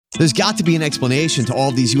There's got to be an explanation to all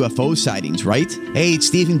of these UFO sightings, right? Hey, it's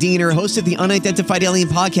Stephen Diener, host of the Unidentified Alien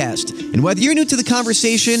Podcast. And whether you're new to the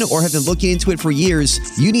conversation or have been looking into it for years,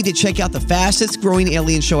 you need to check out the fastest growing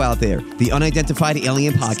alien show out there, the Unidentified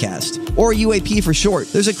Alien Podcast, or UAP for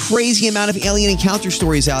short. There's a crazy amount of alien encounter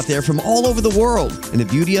stories out there from all over the world. And the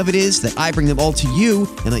beauty of it is that I bring them all to you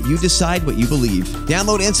and let you decide what you believe.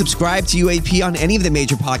 Download and subscribe to UAP on any of the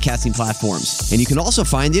major podcasting platforms. And you can also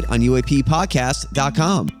find it on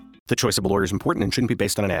UAPpodcast.com. The choice of a lawyer is important and shouldn't be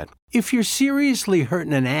based on an ad. If you're seriously hurt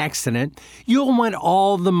in an accident, you'll want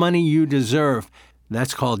all the money you deserve.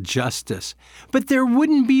 That's called justice. But there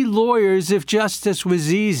wouldn't be lawyers if justice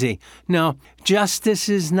was easy. No, justice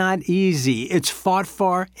is not easy. It's fought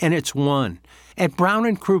for and it's won. At Brown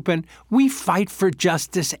 & Crouppen, we fight for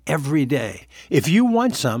justice every day. If you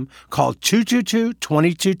want some, call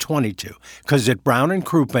 222-2222. Because at Brown &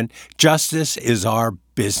 Crouppen, justice is our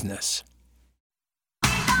business.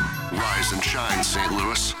 Rise and shine, St.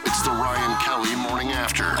 Louis. It's the Ryan Kelly Morning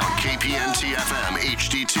After on KPNT-FM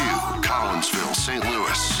HD2, Collinsville, St.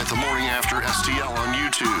 Louis. At the Morning After STL on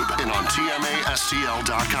YouTube and on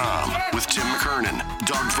TMASTL.com with Tim McKernan,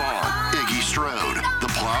 Doug Vaughn, Iggy Strode, the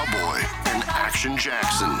Plowboy, and Action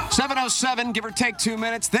Jackson. 7:07, give or take 2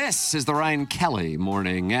 minutes. This is the Ryan Kelly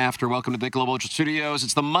Morning After. Welcome to the Global Ultra Studios.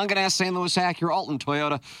 It's the Munganess St. Louis Acura, Alton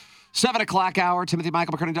Toyota. 7 o'clock hour, Timothy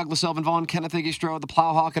Michael McKernan, Douglas Elvin Vaughn, Kenneth Iggy Strode, the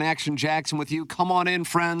Plowhawk, and Action Jackson with you. Come on in,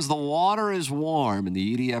 friends. The water is warm in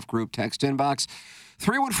the EDF Group text inbox.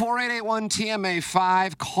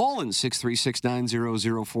 314-881-TMA5. Call in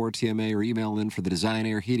 636-9004-TMA or email in for the Design,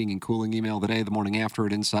 Air, Heating, and Cooling email today, the morning after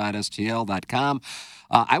at InsideSTL.com.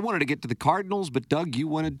 I wanted to get to the Cardinals, but Doug, you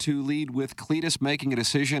wanted to lead with Cletus making a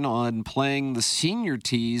decision on playing the senior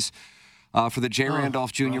tees for the J.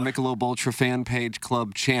 Randolph Jr. Michelob Ultra Fan Page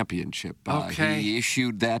Club Championship. He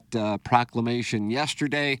issued that proclamation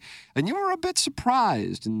yesterday, and you were a bit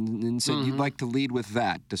surprised and said you'd like to lead with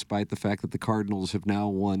that, despite the fact that the Cardinals have now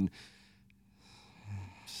won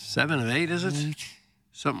 7 of 8, is it?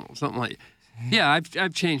 Something like. Yeah,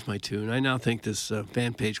 I've changed my tune. I now think this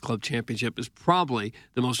Fan Page Club Championship is probably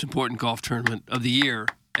the most important golf tournament of the year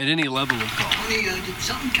at any level of golf. Hey, did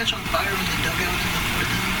something catch on fire in the dugout in the fourth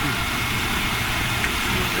inning?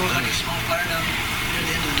 There was like a small fire down near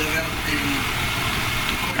the end of the dugout,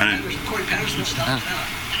 and Corey Patterson stopped it out.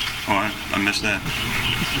 Oh, I missed that.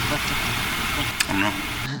 I don't know.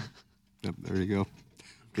 Yep, there you go.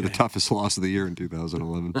 For the toughest loss of the year in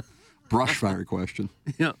 2011. Brush fire question.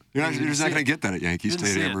 Yeah. You're just not going to get that at Yankee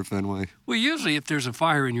Stadium or Fenway. Well, usually if there's a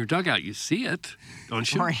fire in your dugout, you see it,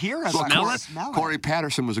 don't you? Or hear it. Well, Corey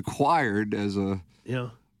Patterson was acquired as a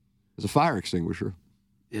fire extinguisher.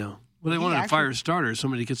 Yeah. Well, they wanted a fire starter,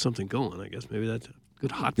 somebody to get something going. I guess maybe that's a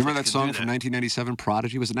good hot. You remember that song from 1997,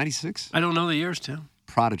 Prodigy? Was it 96? I don't know the years, Tim.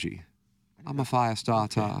 Prodigy. I'm a fire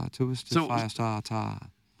starter, twisted fire starter.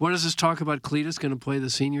 What does this talk about? Cletus going to play the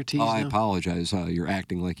senior tees? I apologize. You're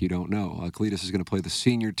acting like you don't know. Cletus is going to play the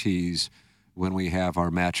senior tees when we have our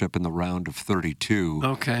matchup in the round of 32.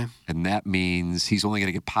 Okay. And that means he's only going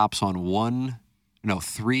to get pops on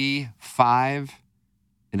 3, 5,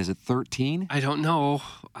 and is it 13? I don't know.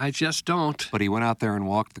 I just don't. But he went out there and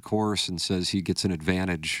walked the course and says he gets an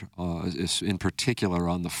advantage, in particular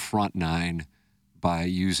on the front 9, by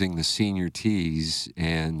using the senior tees.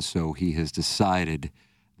 And so he has decided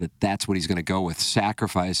that that's what he's going to go with,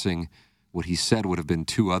 sacrificing what he said would have been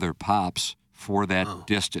 2 other pops for that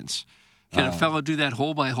distance. Can a fellow do that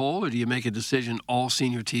hole by hole, or do you make a decision all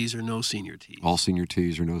senior tees or no senior tees? All senior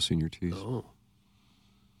tees or no senior tees. Oh.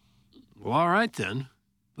 Well, all right then.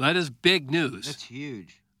 That is big news. That's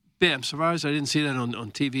huge. I'm surprised I didn't see that on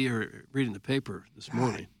TV or reading the paper this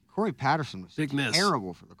morning. Corey Patterson was big miss.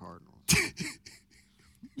 Terrible for the Cardinals.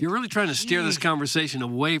 You're really trying to steer this conversation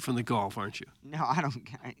away from the golf, aren't you? No, I don't.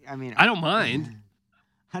 I mean, I don't mind.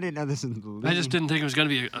 I didn't know this in the league. I just didn't think it was going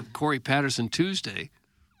to be a Corey Patterson Tuesday.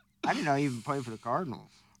 I didn't know he even played for the Cardinals.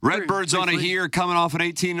 Redbirds on a year, coming off an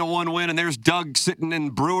 18-1 win, and there's Doug sitting in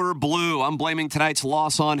Brewer blue. I'm blaming tonight's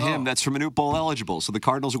loss on him. That's from Manute Bowl eligible. So the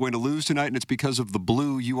Cardinals are going to lose tonight, and it's because of the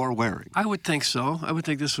blue you are wearing. I would think so. I would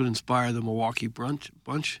think this would inspire the Milwaukee bunch.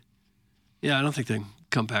 Yeah, I don't think they can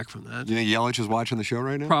come back from that. You think Yelich is watching the show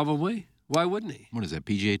right now? Probably. Why wouldn't he? What is that,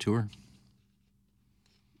 PGA Tour?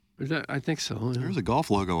 I think so. Yeah. There's a golf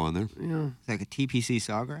logo on there. Yeah. It's like a TPC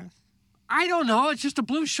Sawgrass? I don't know. It's just a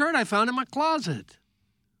blue shirt I found in my closet.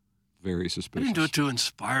 Very suspicious. I didn't do it to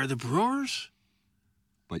inspire the Brewers.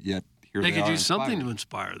 But yet, here they they could are do something inspired. to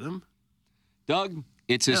inspire them. Doug,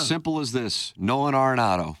 it's as simple as this. Nolan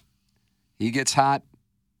Arenado. He gets hot.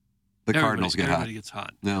 The Cardinals get hot. Everybody gets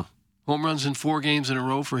hot. No. Home runs in 4 games in a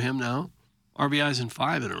row for him now. RBIs in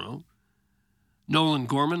 5 in a row. Nolan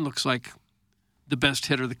Gorman looks like the best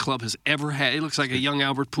hitter the club has ever had. He looks like a young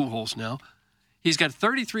Albert Pujols now. He's got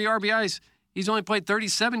 33 RBIs. He's only played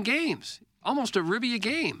 37 games, almost a ribby a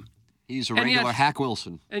game. He's a regular Hack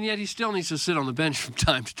Wilson. And yet he still needs to sit on the bench from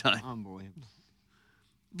time to time. Unbelievable.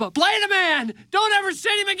 But play the man! Don't ever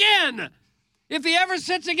sit him again! If he ever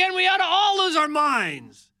sits again, we ought to all lose our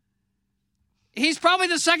minds. He's probably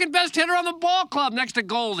the second best hitter on the ball club next to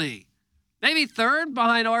Goldie. Maybe third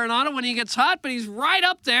behind Arenado when he gets hot, but he's right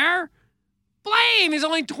up there. Play him! He's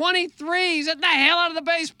only 23. He's hitting the hell out of the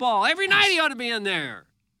baseball. Every night he ought to be in there.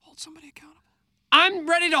 Hold somebody accountable. I'm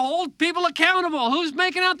ready to hold people accountable. Who's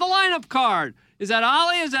making out the lineup card? Is that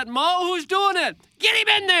Ollie? Is that Mo? Who's doing it? Get him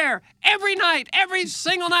in there every night, every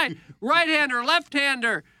single night. Right-hander,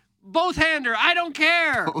 left-hander, both-hander. I don't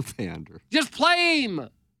care. Both-hander. Just play him.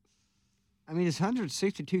 I mean, his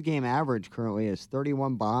 162-game average currently is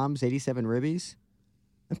 31 bombs, 87 ribbies.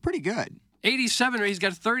 That's pretty good. 87. He's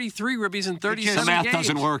got 33 ribbies in 37 The math games.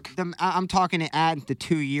 doesn't work. I'm talking to add the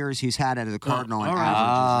 2 years he's had out of the Cardinal and all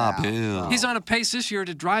right. averages Bill. He's on a pace this year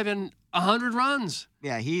to drive in 100 runs.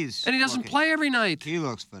 Yeah, And he doesn't play every night. He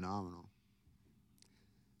looks phenomenal.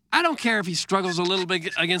 I don't care if he struggles a little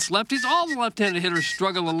bit against lefties. All the left-handed hitters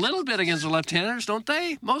struggle a little bit against the left-handers, don't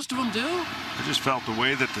they? Most of them do. I just felt the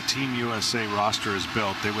way that the Team USA roster is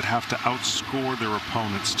built, they would have to outscore their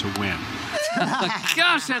opponents to win.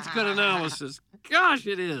 Gosh, that's good analysis. Gosh,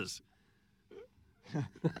 it is.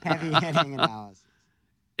 Heavy hitting analysis.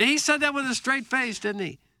 He said that with a straight face, didn't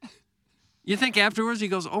he? You think afterwards he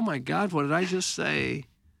goes, oh, my God, what did I just say?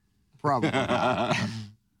 Probably not.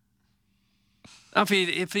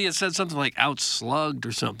 If he had said something like outslugged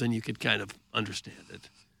or something, you could kind of understand it.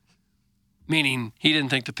 Meaning he didn't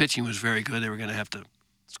think the pitching was very good. They were going to have to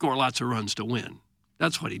score lots of runs to win.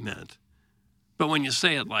 That's what he meant. But when you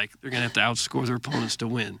say it like they're going to have to outscore their opponents to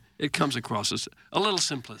win, it comes across as a little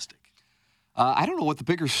simplistic. I don't know what the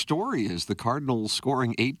bigger story is, the Cardinals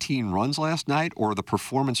scoring 18 runs last night or the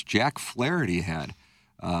performance Jack Flaherty had.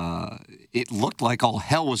 It looked like all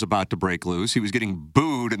hell was about to break loose. He was getting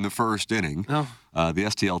booed in the first inning. Oh. The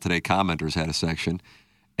STL Today commenters had a section.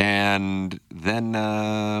 And then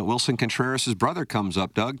Wilson Contreras' brother comes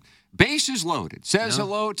up, Doug. Bases loaded. Says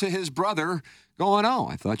hello to his brother, going, oh,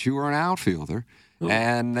 I thought you were an outfielder. Oh.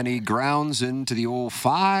 And then he grounds into the old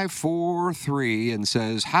 5-4-3 and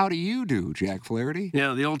says, how do you do, Jack Flaherty?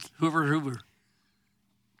 Yeah, the old Hoover.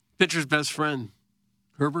 Pitcher's best friend,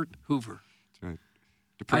 Herbert Hoover. That's right.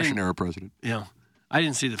 Depression-era president. Yeah. I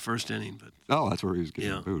didn't see the first inning, but... Oh, that's where he was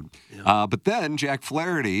getting booed. Yeah. But then Jack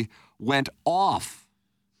Flaherty went off.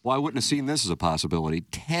 Well, I wouldn't have seen this as a possibility.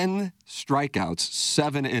 10 strikeouts,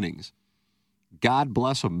 7 innings. God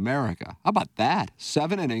bless America. How about that?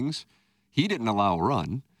 7 innings. He didn't allow a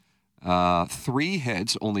run. 3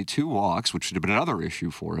 hits, only 2 walks, which should have been another issue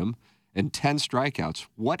for him, and 10 strikeouts.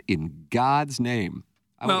 What in God's name?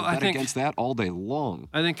 I would bet against that all day long.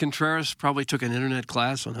 I think Contreras probably took an internet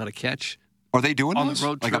class on how to catch. Are they doing on this? The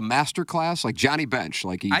road like trip? a master class? Like Johnny Bench?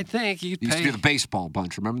 Like I think he used to do the baseball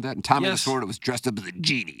bunch. Remember that? And Tommy Lasorda was dressed up as a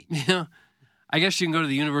genie. Yeah. I guess you can go to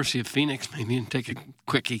the University of Phoenix maybe and take a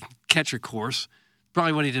quickie catcher course.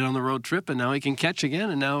 Probably what he did on the road trip, and now he can catch again,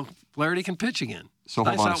 and now Flaherty can pitch again. So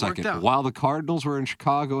hold on a second. While the Cardinals were in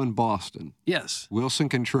Chicago and Boston, yes, Wilson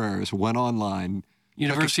Contreras went online.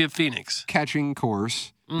 University of Phoenix. Catching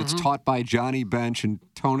course. It's taught by Johnny Bench and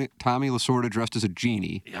Tommy Lasorda dressed as a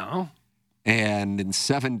genie. Yeah. And in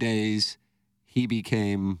 7 days, he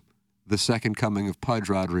became the second coming of Pudge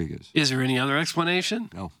Rodriguez. Is there any other explanation?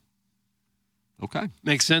 No. Okay.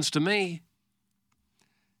 Makes sense to me.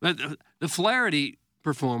 But the Flaherty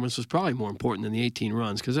performance was probably more important than the 18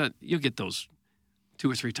 runs because you'll get those 2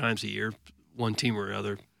 or 3 times a year. One team or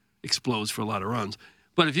another explodes for a lot of runs.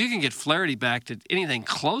 But if you can get Flaherty back to anything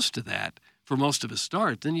close to that for most of his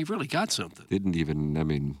start, then you've really got something. Didn't even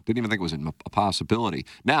think it was a possibility.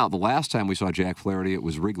 Now, the last time we saw Jack Flaherty, it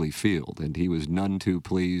was Wrigley Field, and he was none too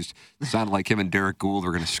pleased. It sounded like him and Derek Gould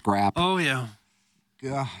were going to scrap. Oh, yeah.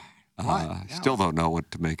 Still don't know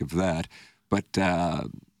what to make of that. But,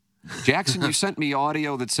 Jackson, you sent me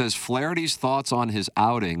audio that says Flaherty's thoughts on his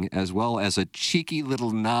outing, as well as a cheeky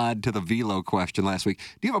little nod to the velo question last week.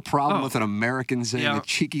 Do you have a problem with an American saying a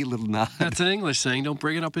cheeky little nod? That's an English saying. Don't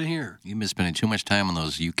bring it up in here. You've been spending too much time on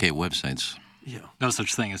those UK websites. Yeah. No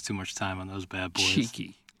such thing as too much time on those bad boys.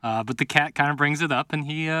 Cheeky. But the cat kind of brings it up, and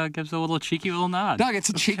he gives a little cheeky little nod. Doug, it's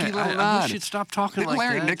a cheeky little I nod. wish you'd stop talking Didn't like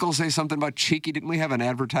Larry that. Nichols say something about cheeky? Didn't we have an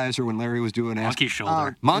advertiser when Larry was doing Monkey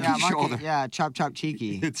shoulder. Monkey shoulder. Yeah, chop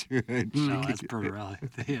cheeky. That's right. No, that's Pirelli.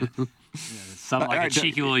 Yeah, it's something like a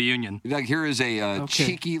cheeky little union. Doug, here is a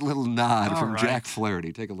cheeky little nod from right. Jack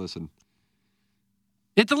Flaherty. Take a listen.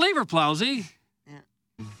 Hit the lever, Plowsy.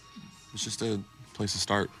 It's just a place to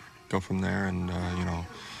start. Go from there, and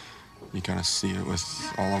you kind of see it with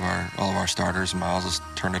all of our starters. Miles has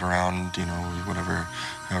turned it around.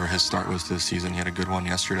 However his start was this season, he had a good one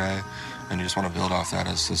yesterday, and you just want to build off that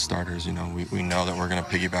as starters. We know that we're going to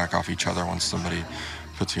piggyback off each other once somebody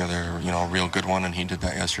puts together a real good one, and he did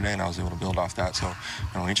that yesterday, and I was able to build off that. So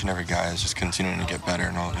each and every guy is just continuing to get better,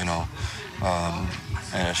 and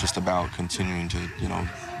it's just about continuing to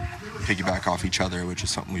piggyback off each other, which is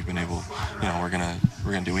something we've been able, we're gonna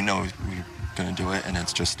do. We know we're gonna do it, and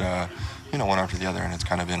it's just one after the other, and it's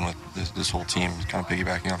kind of been with this whole team kind of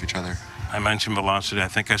piggybacking off each other. I mentioned velocity. I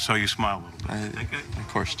think I saw you smile a little bit. Of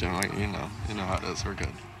course, Jim. You know how it is. We're good.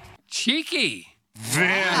 Cheeky.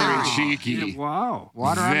 Very cheeky. Yeah, wow.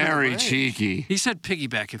 Very cheeky. He said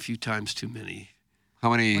piggyback a few times too many. How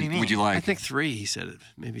many would you like? I think 3, he said it.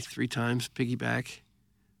 Maybe 3 times piggyback.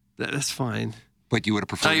 That's fine. But you would have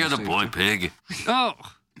preferred. Oh, you're the boy pig. Oh.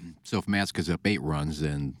 So if Matz gives up 8 runs,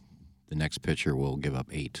 then the next pitcher will give up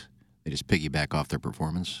 8. They just piggyback off their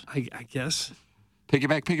performance. I guess.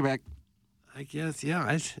 Piggyback. I guess, yeah.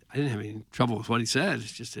 I didn't have any trouble with what he said.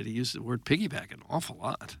 It's just that he used the word piggyback an awful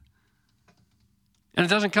lot. And it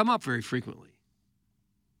doesn't come up very frequently.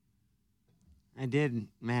 I did.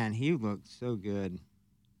 Man, he looked so good.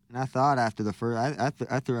 And I thought after the first,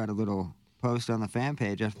 I threw out a little post on the fan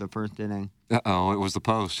page after the first inning. Uh-oh, it was the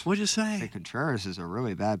post. What'd you say? Contreras is a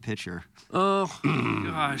really bad pitcher. Oh,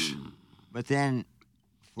 gosh. But then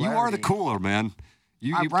You are the cooler, man.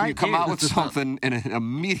 You come out with something, and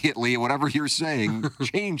immediately whatever you're saying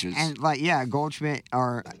changes. And, Goldschmidt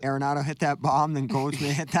or Arenado hit that bomb, then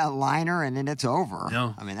Goldschmidt hit that liner, and then it's over.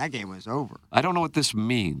 No. I mean, that game was over. I don't know what this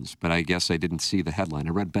means, but I guess I didn't see the headline.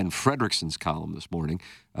 I read Ben Fredrickson's column this morning,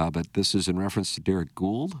 but this is in reference to Derek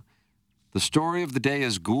Gould. The story of the day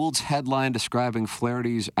is Gould's headline describing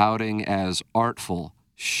Flaherty's outing as artful.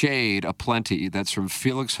 Shade aplenty. That's from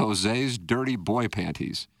Felix Jose's Dirty Boy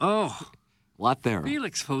Panties. Oh. A lot there.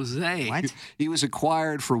 Felix Jose. What? He was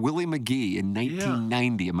acquired for Willie McGee in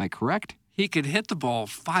 1990. Am I correct? He could hit the ball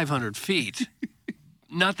 500 feet.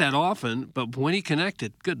 Not that often, but when he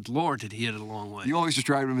connected, good Lord, did he hit it a long way. You always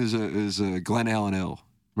described him as Glenn Allen Hill.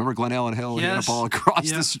 Remember Glenn Allen Hill? He hit a ball across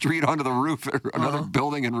the street onto the roof of another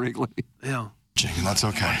building in Wrigley. Yeah. And that's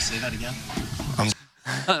okay. Say that again?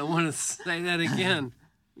 I want to say that again.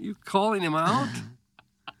 You calling him out?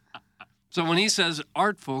 So when he says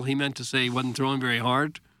artful, he meant to say he wasn't throwing very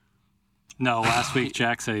hard? No, last week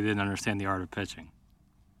Jack said he didn't understand the art of pitching.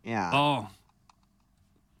 Yeah. Oh.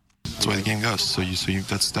 That's the way the game goes. So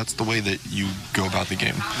that's the way that you go about the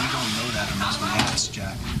game. We don't know that unless we ask,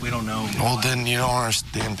 Jack. We don't know. Well, then you don't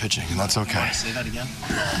understand pitching, and that's okay. Say that again?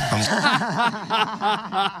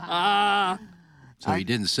 So he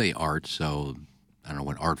didn't say art, so I don't know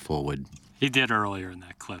what artful would... He did earlier in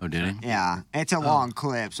that clip. Oh, did he? Yeah. It's a long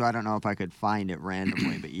clip, so I don't know if I could find it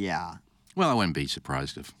randomly, but yeah. Well, I wouldn't be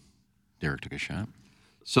surprised if Derek took a shot.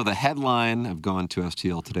 So the headline, I've gone to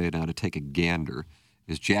STL today now to take a gander,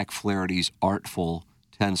 is Jack Flaherty's artful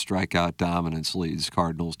 10 strikeout dominance leads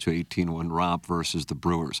Cardinals to 18-1 romp versus the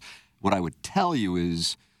Brewers. What I would tell you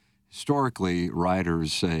is, historically,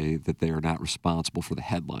 writers say that they are not responsible for the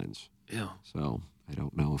headlines. Yeah. So I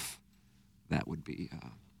don't know if that would be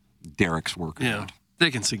Derek's work. Or Yeah. not.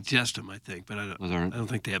 They can suggest him, I think, but I Was that right? don't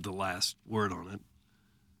think they have the last word on it.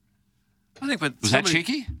 I think, but Was that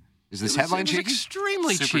cheeky? Is this headline it was cheeky?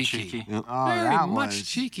 Extremely Super cheeky. cheeky. Yep. Oh, Very that much was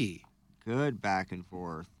cheeky. good back and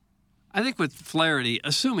forth. I think with Flaherty,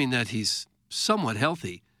 assuming that he's somewhat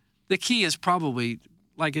healthy, the key is probably,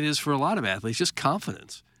 like it is for a lot of athletes, just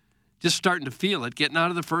confidence. Just starting to feel it, getting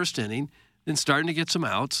out of the first inning, then starting to get some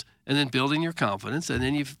outs, and then building your confidence, and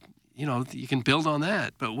then you can build on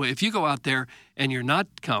that. But if you go out there and you're not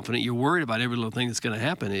confident, you're worried about every little thing that's going to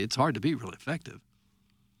happen, it's hard to be really effective.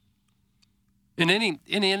 In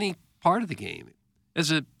any part of the game. As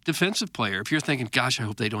a defensive player, if you're thinking, gosh, I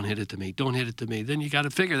hope they don't hit it to me, then you got to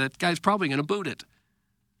figure that guy's probably going to boot it.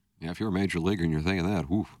 Yeah, if you're a major leaguer and you're thinking that,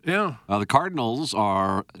 whew. Yeah. The Cardinals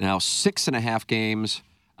are now 6.5 games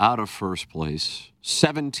out of first place,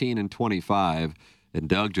 17-25, and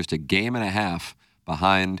Doug just a game and a half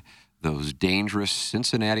behind those dangerous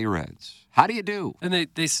Cincinnati Reds. How do you do? And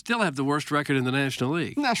they still have the worst record in the National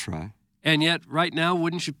League. That's right. And yet, right now,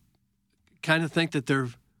 wouldn't you kind of think that they're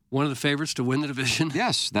one of the favorites to win the division.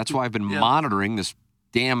 Yes, that's why I've been monitoring this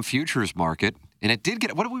damn futures market. And it did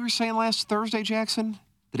get, what we were saying last Thursday, Jackson?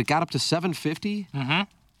 That it got up to 750? Mm-hmm.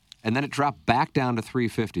 And then it dropped back down to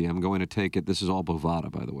 350. I'm going to take it. This is all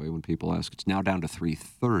Bovada, by the way, when people ask. It's now down to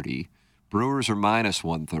 330. Brewers are minus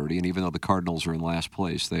 130, and even though the Cardinals are in last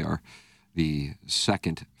place, they are the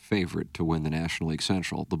second favorite to win the National League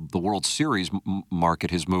Central. The World Series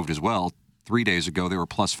market has moved as well. 3 days ago, they were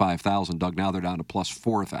plus 5,000. Doug, now they're down to plus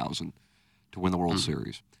 4,000 to win the World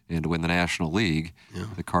Series. And to win the National League,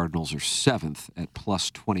 the Cardinals are seventh at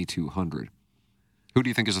plus 2,200. Who do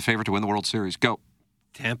you think is the favorite to win the World Series? Go.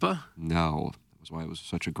 Tampa? No. That was why it was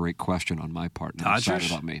such a great question on my part.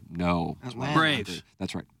 Dodgers? About me. No. Braves.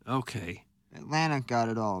 That's right. Okay. Atlanta got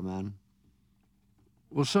it all, man.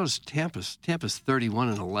 Well, so does Tampa's. Tampa's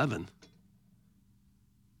 31-11.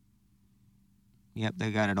 Yep,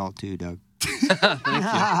 they got it all too, Doug.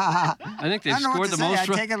 I think they scored the most runs.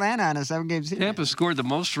 I take Atlanta on a 7-game series. Tampa scored the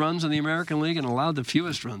most runs in the American League and allowed the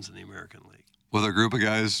fewest runs in the American League. With a group of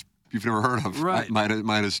guys you've never heard of. Right.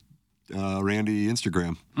 Minus Randy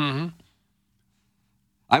Instagram. Mm-hmm.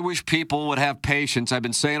 I wish people would have patience. I've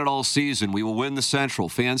been saying it all season. We will win the Central.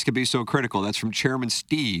 Fans can be so critical. That's from Chairman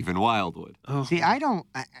Steve in Wildwood. Oh. See, I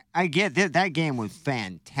get that game was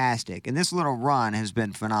fantastic, and this little run has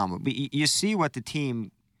been phenomenal. But you see what the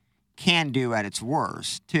team can do at its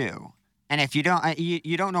worst, too. And if you don't,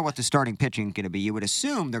 you don't know what the starting pitching is going to be. You would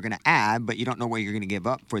assume they're going to add, but you don't know what you're going to give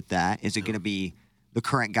up for that. Is it going to be the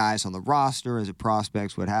current guys on the roster? Is it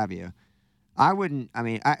prospects? What have you? I wouldn't. I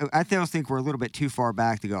mean, I still think we're a little bit too far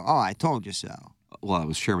back to go, oh, I told you so. Well, it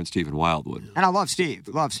was Chairman Steve in Wildwood. And I love Steve.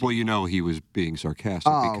 Well, you know he was being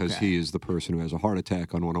sarcastic because he is the person who has a heart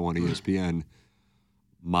attack on 101 ESPN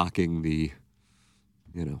mocking the,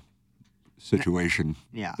 situation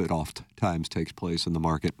that oft times takes place in the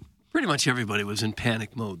market. Pretty much everybody was in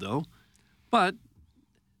panic mode, though. But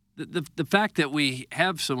the fact that we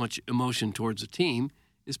have so much emotion towards a team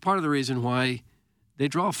is part of the reason why they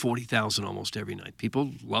draw 40,000 almost every night.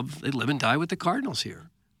 People they live and die with the Cardinals here.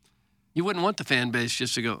 You wouldn't want the fan base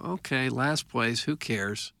just to go, okay, last place, who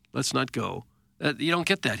cares? Let's not go. You don't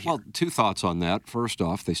get that here. Well, two thoughts on that. First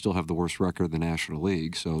off, they still have the worst record in the National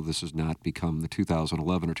League, so this has not become the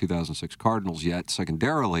 2011 or 2006 Cardinals yet.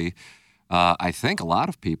 Secondarily, I think a lot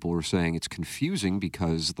of people are saying it's confusing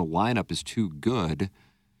because the lineup is too good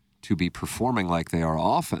to be performing like they are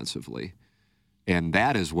offensively. And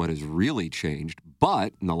that is what has really changed.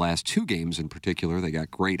 But in the last two games in particular, they got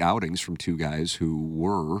great outings from two guys who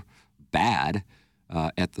were bad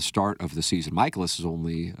at the start of the season. Michaelis has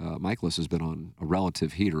been on a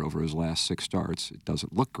relative heater over his last 6 starts. It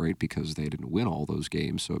doesn't look great because they didn't win all those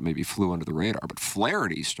games, so it maybe flew under the radar. But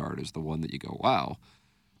Flaherty's start is the one that you go, wow,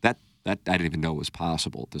 that I didn't even know was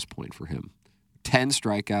possible at this point for him. 10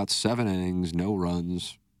 strikeouts, 7 innings, no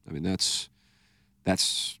runs. I mean, that's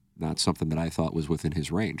not something that I thought was within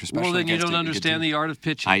his range. Especially well, then you don't understand the art of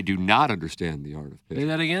pitching. I do not understand the art of pitching. Say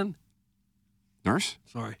that again? Nurse?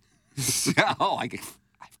 Sorry. I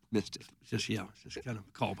missed it. Just kind of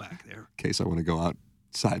a callback there. In case I want to go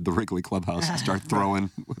outside the Wrigley clubhouse and start throwing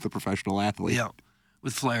with a professional athlete. Yeah,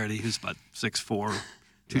 with Flaherty, who's about 6'4",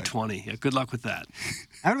 220. Right. Yeah, good luck with that.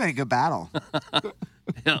 That would be a good battle.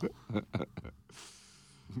 Yeah.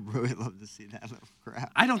 Really love to see that little crap.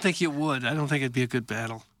 I don't think you would. I don't think it'd be a good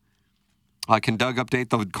battle. Can Doug update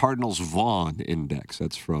the Cardinals Vaughn index?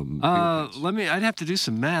 That's from. I'd have to do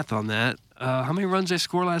some math on that. How many runs they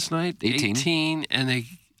scored last night? 18, and they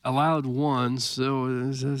allowed 1. So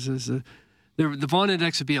the Vaughn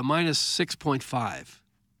index would be a minus 6.5.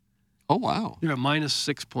 Oh wow! They're a minus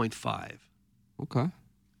 6.5. Okay.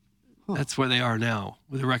 Huh. That's where they are now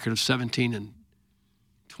with a record of 17-25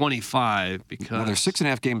 because they're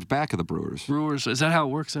 6.5 games back of the Brewers. Is that how it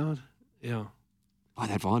works out? Yeah. Oh,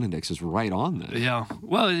 that Vaughn index is right on that. Yeah.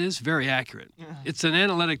 Well, it is very accurate. Yeah. It's an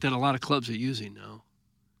analytic that a lot of clubs are using now.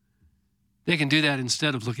 They can do that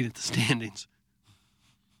instead of looking at the standings.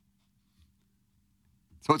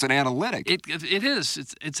 So it's an analytic. It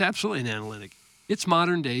is. It's absolutely an analytic. It's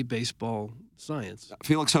modern-day baseball science.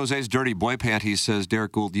 Felix Jose's Dirty Boy Panties says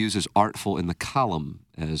Derek Gould uses artful in the column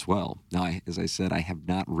as well. Now, as I said, I have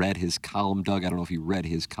not read his column. Doug, I don't know if you read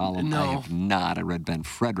his column. No. I have not. I read Ben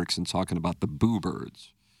Fredrickson talking about the Boo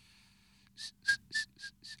Birds.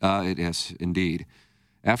 Yes, indeed.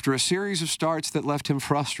 After a series of starts that left him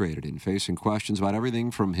frustrated and facing questions about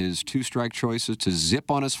everything from his 2-strike choices to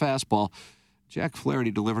zip on his fastball, Jack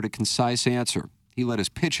Flaherty delivered a concise answer. He let his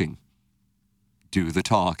pitching do the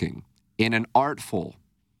talking. In an artful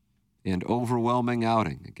and overwhelming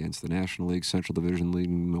outing against the National League Central Division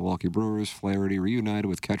leading Milwaukee Brewers, Flaherty reunited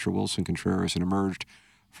with catcher Wilson Contreras and emerged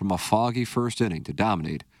from a foggy first inning to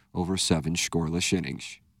dominate over 7 scoreless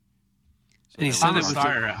innings. And he said it with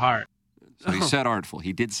starter at heart. So he said artful.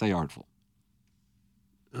 He did say artful.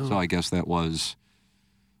 So I guess that was...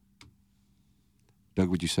 Doug,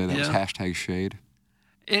 would you say that was hashtag shade?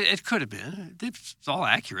 It could have been. It's all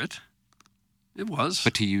accurate. It was.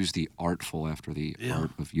 But to use the artful after the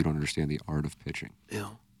art of... You don't understand the art of pitching. Yeah.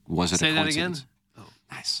 Was it Say a that again? coincidence? Oh,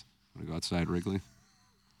 nice. Want to go outside, Wrigley?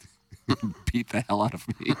 Beat the hell out of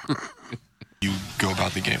me. You go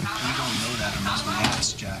about the game. We don't know that unless we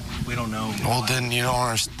ask, Jack. We don't know. Well, then you don't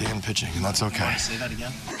understand pitching, and that's okay. You want to say that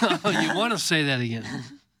again? You want to say that again.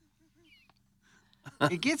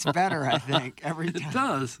 It gets better, I think, every time. It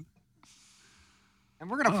does. And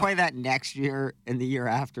we're going to play that next year and the year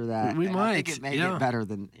after that. We and might. I think it may get better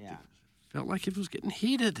than, Felt like it was getting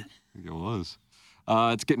heated. It was.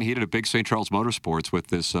 It's getting heated at Big St. Charles Motorsports with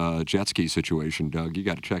this jet ski situation, Doug. You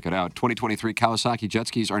got to check it out. 2023 Kawasaki jet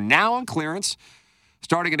skis are now on clearance,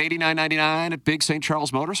 starting at $89.99 at Big St.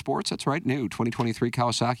 Charles Motorsports. That's right, new 2023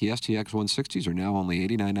 Kawasaki STX 160s are now only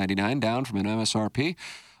 $89.99, down from an MSRP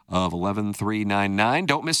of $11,399.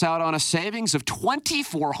 Don't miss out on a savings of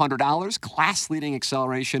 $2,400, class-leading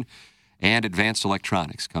acceleration, and advanced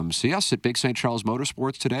electronics. Come see us at Big St. Charles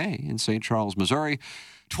Motorsports today in St. Charles, Missouri.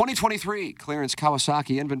 2023 clearance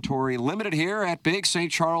Kawasaki inventory limited here at Big St.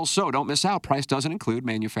 Charles. So don't miss out. Price doesn't include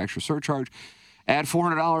manufacturer surcharge. Add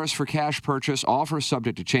 $400 for cash purchase. Offer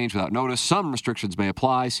subject to change without notice. Some restrictions may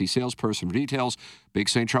apply. See salesperson for details. Big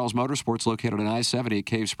St. Charles Motorsports located on I-70 at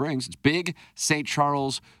Cave Springs. It's Big St.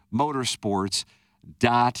 Charles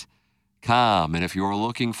Motorsports.com. And if you're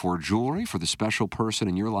looking for jewelry for the special person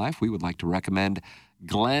in your life, we would like to recommend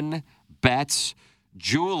Glenn Betts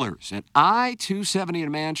Jewelers at I-270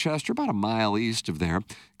 in Manchester, about a mile east of there.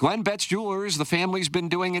 Glenn Betts Jewelers, the family's been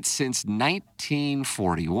doing it since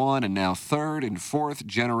 1941, and now third and fourth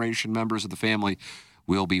generation members of the family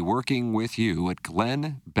will be working with you at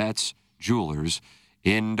Glenn Betts Jewelers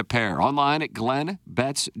in De Pere. Online at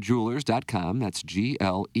glennbettsjewelers.com. That's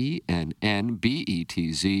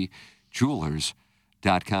GLENNBETZ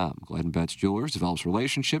Jewelers.com. Glenn Betts Jewelers develops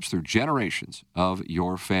relationships through generations of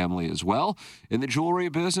your family as well. In the jewelry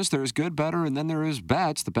business, there is good, better, and then there is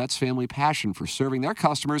Betts. The Betts family passion for serving their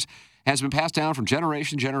customers has been passed down from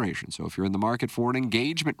generation to generation. So if you're in the market for an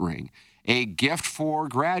engagement ring, a gift for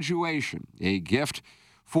graduation, a gift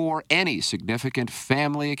for any significant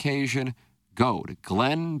family occasion, go to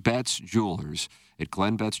Glenn Betts Jewelers at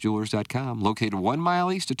glennbettsjewelers.com, located 1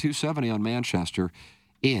 mile east of 270 on Manchester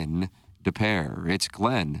in De Pere. It's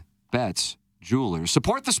Glenn Betts Jewelers.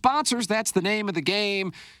 Support the sponsors. That's the name of the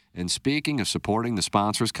game. And speaking of supporting the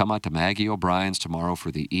sponsors, come out to Maggie O'Brien's tomorrow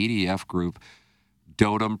for the EDF Group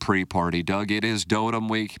Dotem pre-party. Doug, it is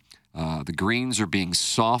Dotem week. The greens are being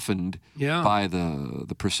softened by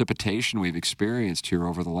the precipitation we've experienced here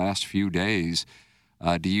over the last few days.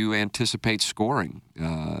 Do you anticipate scoring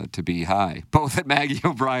to be high, both at Maggie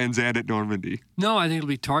O'Brien's and at Normandy? No, I think it'll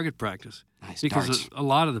be target practice. Nice because darts. a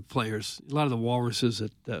lot of the players, a lot of the walruses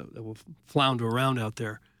that will flounder around out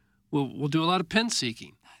there will do a lot of pin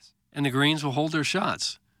seeking. Nice. And the greens will hold their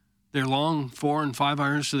shots. They're long 4 and 5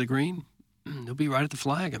 irons to the green. They'll be right at the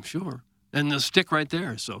flag, I'm sure. And they'll stick right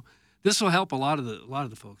there. So this will help a lot of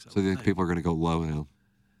the folks. So you think people are going to go low now?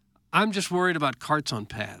 I'm just worried about carts on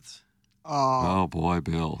paths. Oh, boy,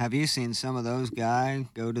 Bill. Have you seen some of those guys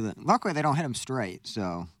go to the... Luckily, they don't hit them straight,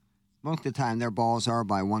 so... Most of the time, their balls are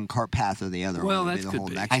by one cart path or the other. Well, that could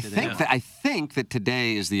be. I think that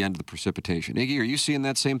today is the end of the precipitation. Iggy, are you seeing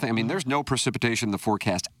that same thing? I mean, there's no precipitation in the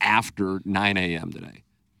forecast after 9 a.m. today.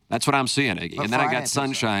 That's what I'm seeing, Iggy. But And then I Friday, got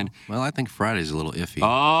sunshine. Well, I think Friday's a little iffy.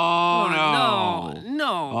 Oh,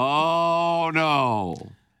 no. Oh, no.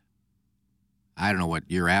 I don't know what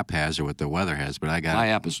your app has or what the weather has, but I got my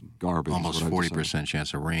app is garbage. Almost 40%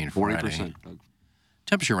 chance of rain 40%. Friday.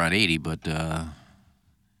 Temperature around 80, but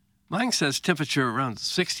Mine says temperature around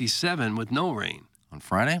 67 with no rain. On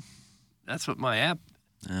Friday? That's what my app.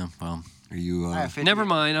 Yeah, well. Are you... Never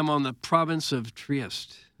mind. I'm on the province of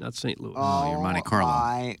Trieste, not St. Louis. Oh, you're Monte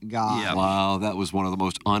Carlo. my God. Yeah. Wow, that was one of the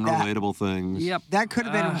most unrelatable things. Yep. That could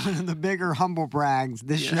have been one of the bigger humble brags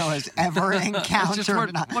this show has ever encountered. Just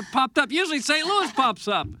what popped up. Usually St. Louis pops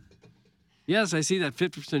up. Yes, I see that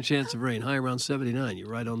 50% chance of rain, high around 79. You're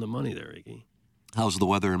right on the money there, Iggy. How's the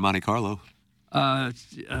weather in Monte Carlo?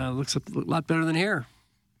 Looks a lot better than here.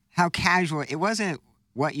 How casual. It wasn't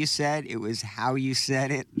what you said. It was how you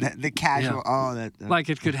said it. The casual. Yeah. Like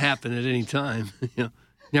it could happen at any time.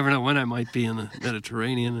 Never know when I might be in the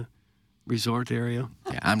Mediterranean resort area.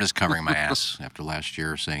 Yeah, I'm just covering my ass after last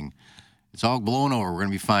year saying, it's all blowing over. We're going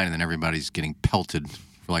to be fine. And then everybody's getting pelted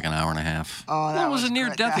for for like an hour and a half. Oh, that was a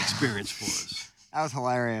near-death experience for us. That was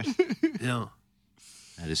hilarious. Yeah.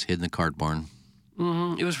 I just hid in the cart barn.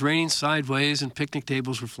 Mm-hmm. It was raining sideways, and picnic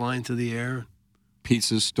tables were flying through the air.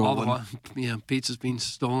 Pizzas stolen. Pizzas being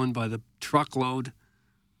stolen by the truckload.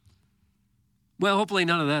 Well, hopefully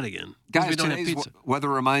none of that again. Guys, we don't have today's pizza. weather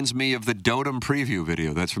reminds me of the Dotem preview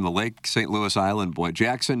video. That's from the Lake St. Louis Island boy.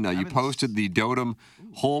 Jackson, you posted the Dotem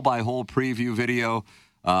hole-by-hole preview video,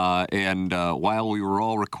 and while we were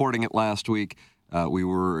all recording it last week, we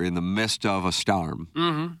were in the midst of a storm.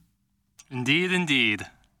 Mm-hmm. Indeed.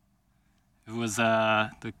 It was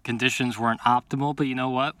the conditions weren't optimal, but you know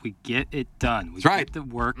what? We get it done. We get the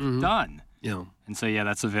work done. Yeah. And so,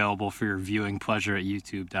 that's available for your viewing pleasure at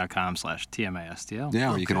youtube.com/TMASTL. Yeah,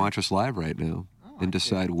 where you can watch us live right now and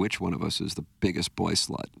decide which one of us is the biggest boy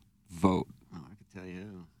slut. Vote. Oh, I can tell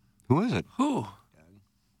you Who is it? Who?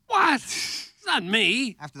 What? It's not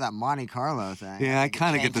me. After that Monte Carlo thing. Yeah, I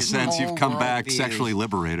kind of get the sense you've come back sexually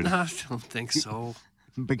liberated. No, I don't think so.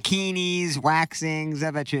 Bikinis, waxings.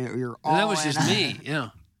 I bet you're all That was in. just me, yeah.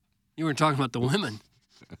 You weren't talking about the women.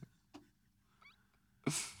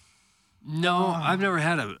 No, I've never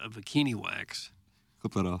had a bikini wax.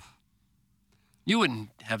 Clip that off. You wouldn't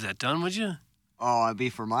have that done, would you? Oh, it'd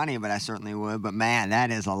be for money, but I certainly would. But man,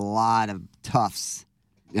 that is a lot of tufts.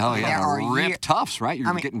 Oh, yeah, There are ripped tufts, right?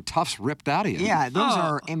 You're getting tufts ripped out of you. Yeah, those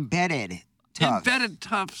are embedded tufts. Embedded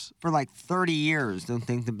tufts. For like 30 years, don't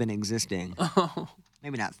think they've been existing. Oh.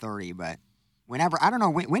 Maybe not 30, but whenever. I don't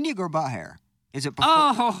know. When do you grow butt hair? Is it before?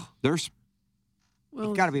 Oh. There's.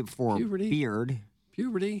 It's got to be before beard.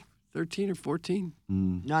 Puberty, 13 or 14.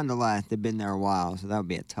 Nonetheless, they've been there a while, so that would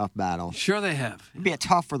be a tough battle. Sure they have. It'd be a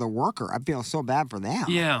tough for the worker. I feel so bad for them.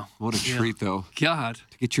 Yeah. What a treat, though. God.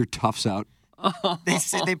 To get your tufts out. They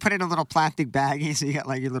said they put in a little plastic baggie, so you got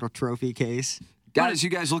like your little trophy case. Guys, you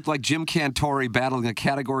guys look like Jim Cantori battling a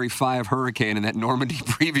Category 5 hurricane in that Normandy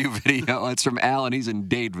preview video. It's from Alan. He's in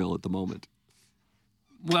Dadeville at the moment.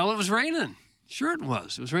 Well, it was raining. Sure it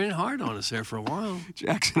was. It was raining hard on us there for a while.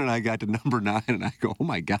 Jackson and I got to number 9, and I go, oh,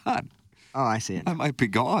 my God. Oh, I see it. I might be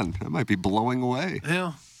gone. I might be blowing away.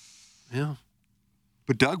 Yeah. Yeah.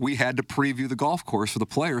 But, Doug, we had to preview the golf course for the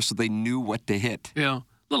players so they knew what to hit. Yeah.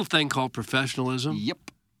 Little thing called professionalism.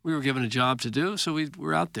 Yep. We were given a job to do, so we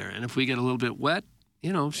were out there. And if we get a little bit wet,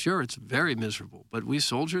 sure, it's very miserable. But we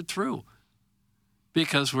soldiered through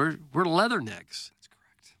because we're leathernecks. That's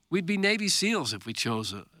correct. We'd be Navy SEALs if we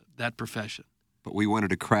chose that profession. But we wanted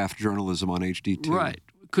to craft journalism on HD2. Right.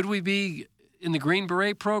 Could we be in the Green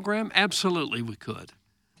Beret program? Absolutely we could.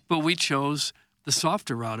 But we chose the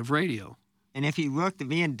softer route of radio. And if you looked,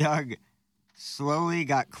 me and Doug slowly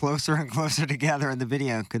got closer and closer together in the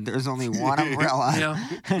video because there's only one umbrella. Yeah.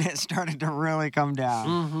 And it started to really come down.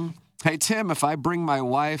 Mm-hmm. Hey, Tim, if I bring my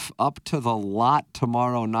wife up to the lot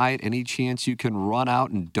tomorrow night, any chance you can run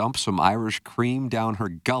out and dump some Irish cream down her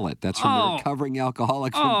gullet? That's from the recovering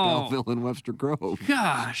alcoholic from Belleville and Webster Grove.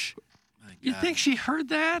 Gosh. You think she heard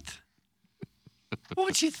that? What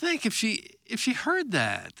would she think if she heard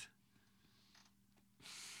that?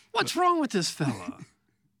 What's wrong with this fella?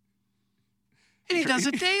 And he does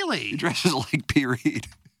it daily. He dresses like P. Reed.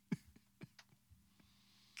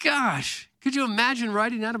 Gosh, could you imagine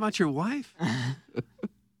writing that about your wife?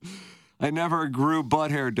 I never grew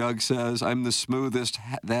butt hair, Doug says. I'm the smoothest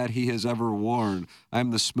that he has ever worn.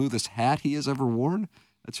 I'm the smoothest hat he has ever worn?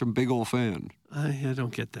 That's from Big Ol' Fan. I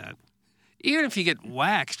don't get that. Even if you get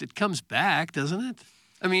waxed, it comes back, doesn't it?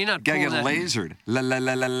 I mean, you're not Gotta pulling get that... lasered.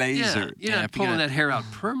 Lasered. Yeah, you're not pulling that hair out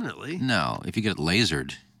permanently. No, if you get it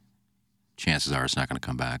lasered, chances are it's not going to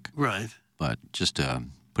come back. Right. But just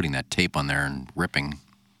putting that tape on there and ripping,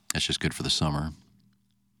 that's just good for the summer.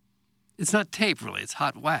 It's not tape, really. It's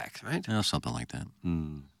hot wax, right? Something like that.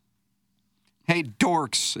 Hey,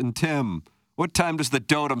 Dorks and Tim, what time does the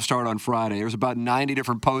Dotem start on Friday? There's about 90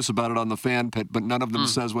 different posts about it on the fan pit, but none of them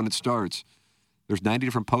says when it starts. There's 90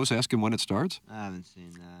 different posts asking when it starts? I haven't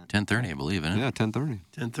seen that. 10:30, I believe, isn't it? Yeah, 10:30.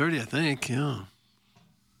 10:30, I think, yeah.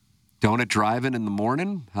 Donut drive-in in the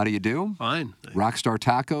morning. How do you do? Fine. Rockstar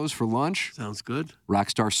Tacos for lunch. Sounds good.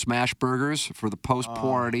 Rockstar Smash Burgers for the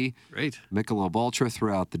post-party. Great. Michelob Ultra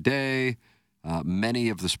throughout the day. Many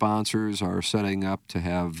of the sponsors are setting up to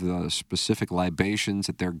have specific libations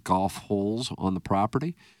at their golf holes on the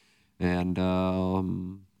property. And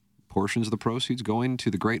portions of the proceeds going to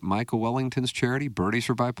the great Michael Wellington's charity, Birdies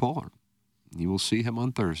for Bipolar. You will see him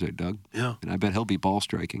on Thursday, Doug. Yeah. And I bet he'll be ball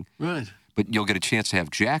striking. Right. But you'll get a chance to have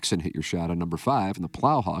Jackson hit your shot on number 5 and the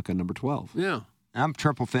Plowhawk on number 12. Yeah. I'm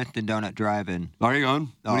triple fifth in Donut Drive-In. Are you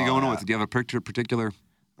going? What are you going yeah. with? Do you have a particular?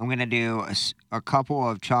 I'm going to do a couple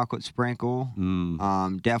of chocolate sprinkle.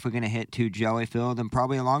 Definitely going to hit 2 jelly filled and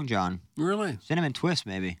probably a Long John. Really? Cinnamon twist,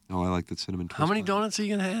 maybe. Oh, I like that cinnamon twist. How many donuts are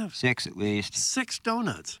you going to have? 6 at least. 6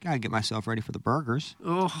 donuts. Got to get myself ready for the burgers.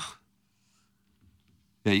 Oh.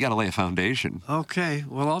 Yeah, you got to lay a foundation. Okay.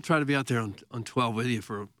 Well, I'll try to be out there on 12 with you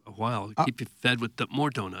for a while. Keep you fed with more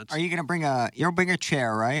donuts. Are you going to you'll bring a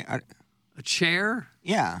chair, right? A chair?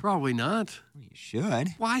 Yeah. Probably not. You should.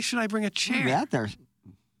 Why should I bring a chair? You'll be out there a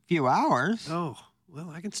few hours. Oh,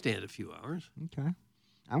 well, I can stand a few hours. Okay.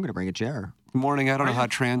 I'm going to bring a chair. Good morning. I don't know how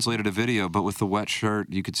it translated a video, but with the wet shirt,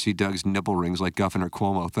 you could see Doug's nipple rings like Governor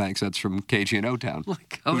Cuomo. Thanks. That's from KG in O-Town.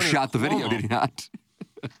 Who shot the video, did he not?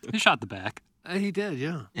 He shot the back. He did,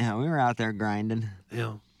 yeah. Yeah, we were out there grinding.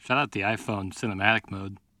 Yeah. Shout out the iPhone cinematic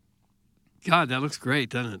mode. God, that looks great,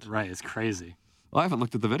 doesn't it? Right, it's crazy. Well, I haven't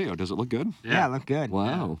looked at the video. Does it look good? Yeah, it looked good.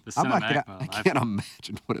 Wow. The I bucked it cinematic up. mode. I can't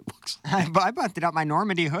imagine what it looks like. I busted up my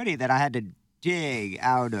Normandy hoodie that I had to dig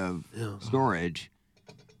out of storage.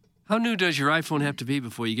 How new does your iPhone have to be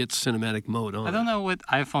before you get cinematic mode on? I don't know what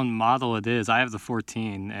iPhone model it is. I have the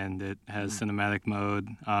 14, and it has cinematic mode.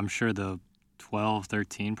 I'm sure the 12,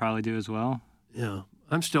 13 probably do as well. Yeah.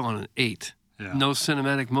 I'm still on an 8. Yeah. No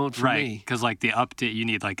cinematic mode for Right, me. because like the update, you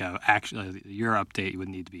need like your update would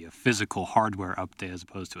need to be a physical hardware update as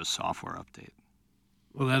opposed to a software update.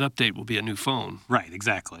 Well, that update will be a new phone. Right,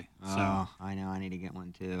 exactly. Oh, I know. I need to get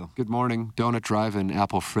one too. Good morning. Donut drive-in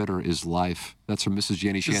apple fritter is life. That's from Mrs.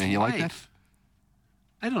 Jenny Shannon. You like that?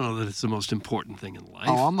 I don't know that it's the most important thing in life.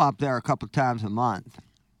 Oh, I'm up there a couple times a month.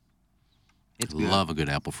 It's good. Love a good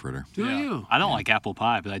apple fritter. Do you? I don't like apple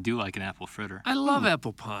pie, but I do like an apple fritter. I love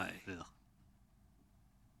apple pie. Ugh.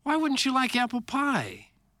 Why wouldn't you like apple pie?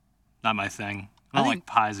 Not my thing. I don't like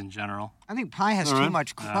pies in general. I think pie has too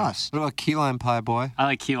much crust. What about key lime pie, boy? I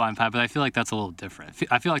like key lime pie, but I feel like that's a little different.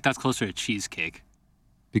 I feel like that's closer to cheesecake.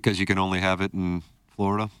 Because you can only have it in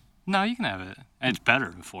Florida? No, you can have it. And it's better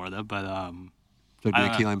in Florida, but So do you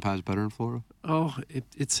think key lime pie is better in Florida? Oh,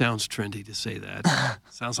 it sounds trendy to say that.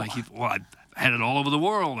 Sounds like I've had it all over the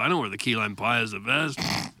world. I know where the key lime pie is the best.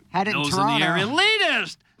 Had it in Those Toronto. in the area.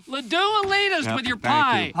 Elitist! Ledoux elitist with your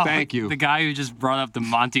pie. Thank you. The guy who just brought up the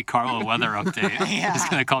Monte Carlo weather update is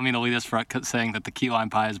going to call me an elitist for saying that the key lime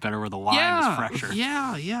pie is better where the lime is fresher.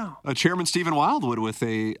 Yeah. Chairman Stephen Wildwood with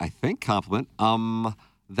a, I think, compliment.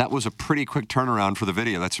 That was a pretty quick turnaround for the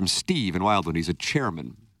video. That's from Steve in Wildwood. He's a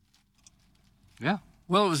chairman. Yeah.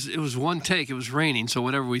 Well, it was one take. It was raining, so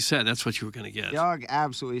whatever we said, that's what you were going to get. Doug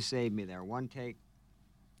absolutely saved me there. One take.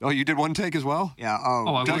 Oh, you did one take as well? Yeah.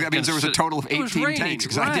 Doug, that means there was a total of 18 takes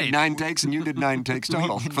because I did 9 takes and you did 9 takes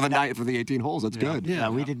total for the 18 holes. That's good. Yeah,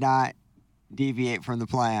 we did not deviate from the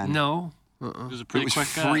plan. No. It was a It pretty was quick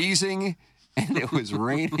freezing and it was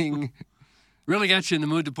raining. Really got you in the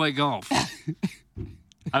mood to play golf.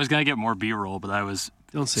 I was going to get more B-roll, but I was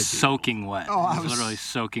Don't say soaking wet. Oh, I was literally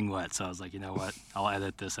soaking wet, so I was like, you know what? I'll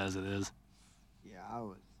edit this as it is. Yeah, I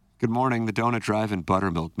was. Good morning. The donut drive-in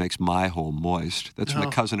buttermilk makes my hole moist. That's from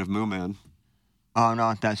the cousin of Moo Man. Oh,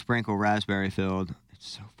 no, that sprinkle raspberry filled. It's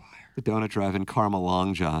so fire. The donut drive-in caramel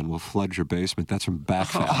long john will flood your basement. That's from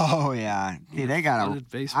Backfat. Oh, yeah. See, they got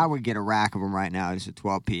Flooded basement. I would get a rack of them right now. It's a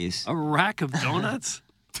 12-piece. A rack of donuts?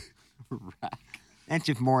 That's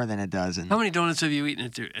just more than a dozen. How many donuts have you eaten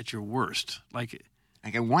at your worst? Like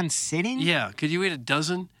in one sitting? Yeah. Could you eat a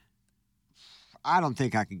dozen? I don't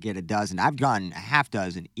think I could get a dozen. I've gone a half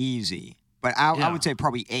dozen easy. But I would say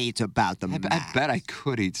probably 8's about the max. I bet I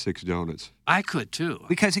could eat 6 donuts. I could, too.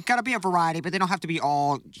 Because it's got to be a variety, but they don't have to be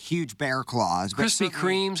all huge bear claws. But Krispy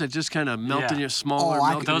Kremes that just kind of melt in your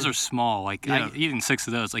smaller. Those are small. Like eating 6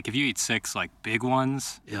 of those. Like if you eat 6 like big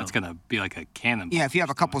ones, it's gonna be like a cannonball. Yeah, if you have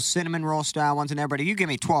a couple cinnamon roll style ones in there, but if you give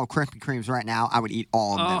me 12 Krispy Kremes right now, I would eat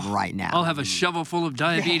all of them right now. I'll have a shovel full of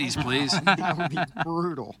diabetes, please. That would be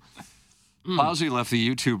brutal. Plowsy left the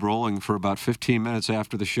YouTube rolling for about 15 minutes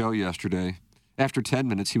after the show yesterday. After 10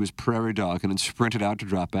 minutes, he was prairie dogging and sprinted out to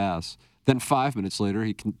drop ass. Then 5 minutes later,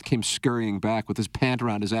 he came scurrying back with his pant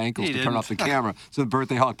around his ankles to turn off the camera. So the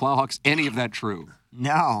birthday hawk, Plowhawk's, any of that true?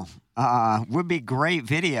 No. Would be great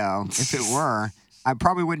video if it were. I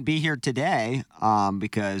probably wouldn't be here today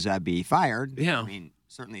because I'd be fired. Yeah. I mean,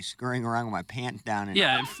 certainly scurrying around with my pants down.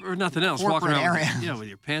 Yeah, or nothing else. Walking corporate around area. with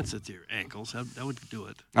your pants at your ankles. That would do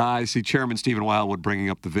it. I see Chairman Stephen Wildwood bringing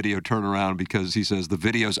up the video turnaround because he says the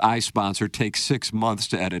videos I sponsor take 6 months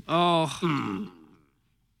to edit. Oh.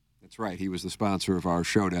 That's right. He was the sponsor of our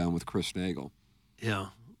showdown with Chris Nagel. Yeah.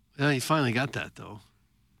 Yeah, he finally got that, though.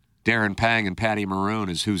 Darren Pang and Patty Maroon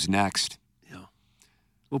is who's next. Yeah.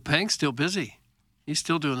 Well, Pang's still busy. He's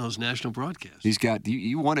still doing those national broadcasts. He's got.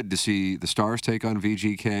 You wanted to see the Stars take on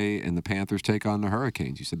VGK and the Panthers take on the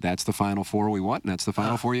Hurricanes. You said that's the Final Four we want, and that's the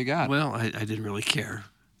Final Four you got. Well, I didn't really care.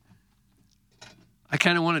 I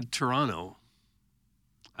kind of wanted Toronto.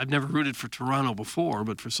 I've never rooted for Toronto before,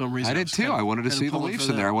 but for some reason I did too. I wanted to see the Leafs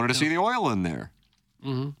in there. I wanted to see the Oil in there.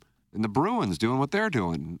 Mm-hmm. And the Bruins doing what they're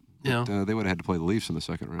doing. Yeah. But, they would have had to play the Leafs in the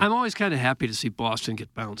second round. I'm always kind of happy to see Boston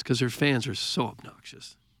get bounced because their fans are so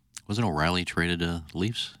obnoxious. Wasn't O'Reilly traded to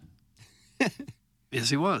Leafs? Yes,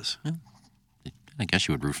 he was. Yeah. I guess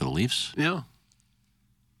you would root for the Leafs. Yeah.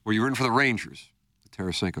 Were you rooting for the Rangers?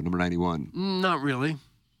 Tarasenko, number 91. Not really.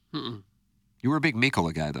 Mm-mm. You were a big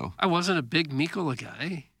Mikkola guy, though. I wasn't a big Mikkola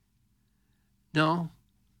guy. No.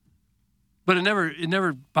 But it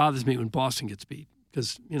never bothers me when Boston gets beat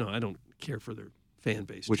because, I don't care for their fan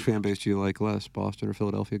base. Which fan base do you like less, Boston or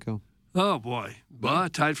Philadelphia? Go. Oh, boy.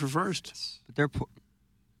 But tied for first. But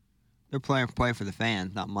they're playing play for the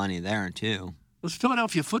fans, not money there, too. Those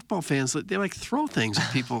Philadelphia football fans, they like throw things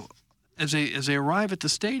at people as they arrive at the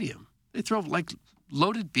stadium. They throw like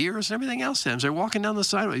loaded beers and everything else at them. They're walking down the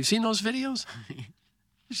sidewalk. You've seen those videos?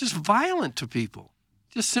 It's just violent to people.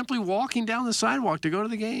 Just simply walking down the sidewalk to go to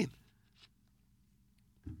the game.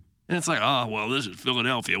 And it's like, oh, well, this is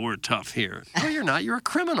Philadelphia. We're tough here. No, you're not. You're a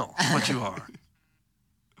criminal, what you are.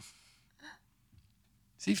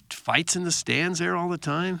 See fights in the stands there all the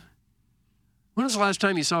time. When was the last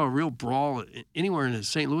time you saw a real brawl anywhere in a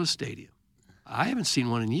St. Louis stadium? I haven't seen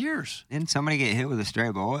one in years. Didn't somebody get hit with a stray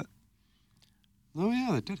bullet? Oh, yeah,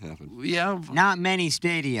 that did happen. Yeah. Not many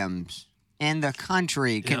stadiums in the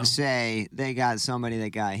country can say they got somebody that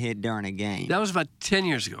got hit during a game. That was about 10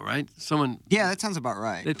 years ago, right? Yeah, that sounds about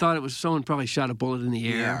right. They thought it was someone probably shot a bullet in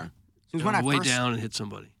the air. Yeah. It was when I way first, down and hit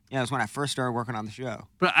somebody. Yeah, it was when I first started working on the show.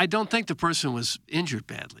 But I don't think the person was injured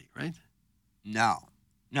badly, right? No.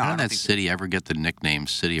 No. How did that city ever get the nickname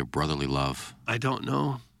City of Brotherly Love? I don't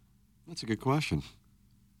know. That's a good question.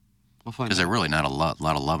 I'll find out. Because there's really not a lot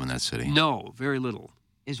of love in that city. No, very little.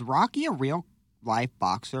 Is Rocky a real life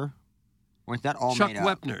boxer? Or is that all Chuck made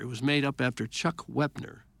up? Wepner. It was made up after Chuck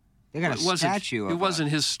Wepner. They got a statue of it wasn't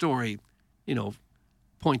his story,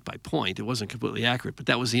 point by point. It wasn't completely accurate, but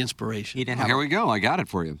that was the inspiration. He didn't Here we go. I got it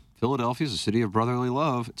for you. Philadelphia is a city of brotherly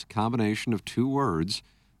love. It's a combination of two words,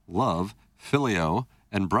 love, filio,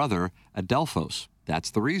 and brother, adelphos.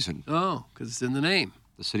 That's the reason. Oh, because it's in the name.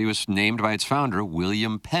 The city was named by its founder,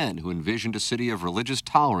 William Penn, who envisioned a city of religious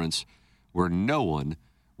tolerance where no one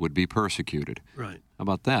would be persecuted. Right. How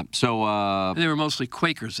about that? So they were mostly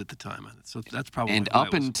Quakers at the time, so that's probably. And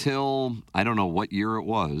up until I don't know what year it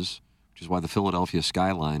was, which is why the Philadelphia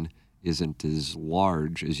skyline isn't as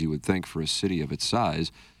large as you would think for a city of its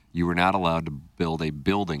size. You were not allowed to build a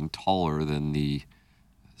building taller than the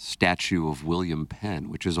statue of William Penn,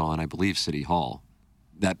 which is on, I believe, City Hall.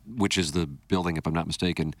 Which is the building, if I'm not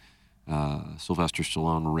mistaken, Sylvester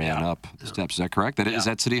Stallone ran up the steps. Is that correct? Is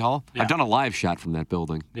that City Hall? Yeah. I've done a live shot from that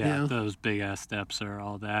building. Yeah, those big-ass steps are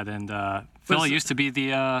all that. And Philly used to be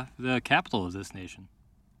the capital of this nation.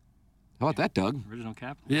 How about that, Doug? Original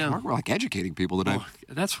capital. Yeah. We're like educating people today. Oh,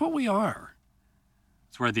 that's what we are.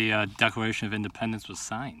 It's where the Declaration of Independence was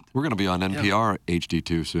signed. We're going to be on NPR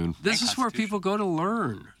HD2 soon. This is where people go to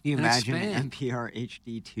learn. Can you and imagine expand. NPR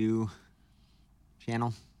HD2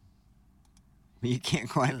 channel? You can't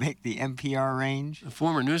quite make the NPR range. The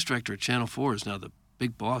former news director at Channel 4 is now the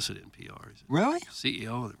big boss at NPR. He's Really?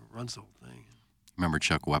 CEO that runs the whole thing. Remember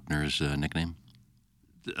Chuck Wepner's nickname?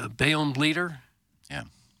 Bayonne Bleeder? Yeah.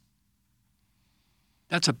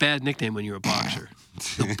 That's a bad nickname when you're a boxer.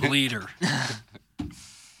 The Bleeder.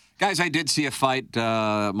 Guys, I did see a fight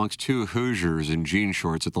amongst two Hoosiers in jean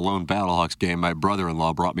shorts at the Lone Battlehawks game my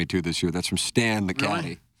brother-in-law brought me to this year. That's from Stan the Really?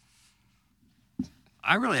 caddy.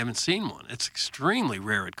 I really haven't seen one. It's extremely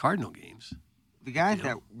rare at Cardinal games. The guys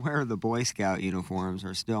that wear the Boy Scout uniforms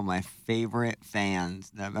are still my favorite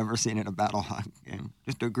fans that I've ever seen at a Battlehawk game.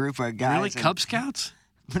 Just a group of guys. Really? Cub Scouts?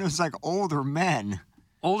 But it was like older men.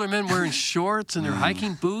 Older men wearing shorts and their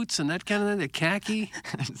hiking boots and that kind of thing, the khaki.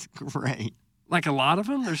 That's great. Like a lot of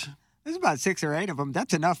them? There's about 6 or 8 of them.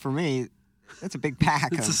 That's enough for me. That's a big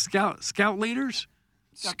pack. It's a scout leaders?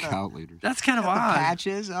 Scout leaders. That's kind of Got the odd.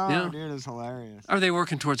 patches? Oh, Yeah. dude, it's hilarious. Are they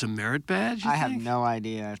working towards a merit badge? I have no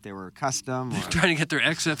idea if they were custom or Trying to get their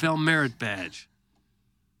XFL merit badge.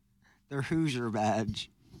 their Hoosier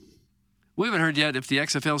badge. We haven't heard yet if the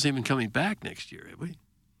XFL's even coming back next year, have we?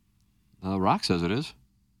 Rock says it is.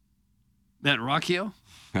 Matt Rocchio?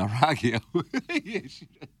 Rockio.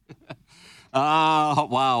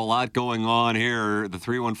 Wow, a lot going on here. The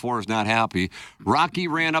 314 is not happy. Rocky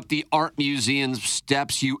ran up the art museum's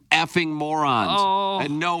steps, you effing morons. Oh.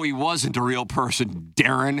 And no, he wasn't a real person,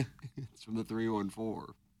 Darren. It's from the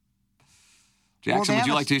 314. Jackson, would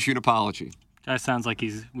you like to issue an apology? Guy sounds like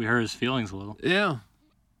we hurt his feelings a little. Yeah.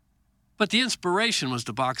 But the inspiration was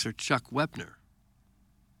the boxer Chuck Wepner.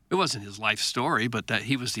 It wasn't his life story, but that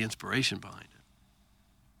he was the inspiration behind it.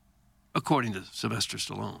 According to Sylvester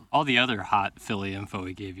Stallone. All the other hot Philly info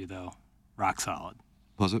he gave you, though, rock solid.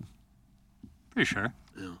 Was it? Pretty sure.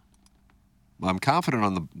 Yeah. Well, I'm confident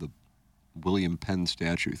on the William Penn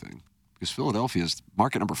statue thing. Because Philadelphia is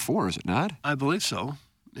market number 4, is it not? I believe so,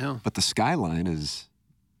 yeah. But the skyline is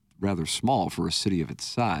rather small for a city of its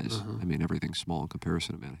size. I mean, everything's small in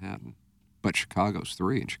comparison to Manhattan. But Chicago's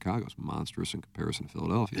 3, and Chicago's monstrous in comparison to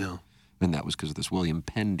Philadelphia. Yeah. And that was because of this William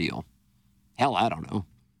Penn deal. Hell, I don't know.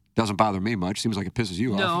 Doesn't bother me much. Seems like it pisses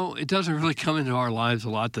you off. No, it doesn't really come into our lives a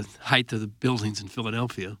lot, the height of the buildings in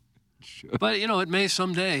Philadelphia. Sure. But, it may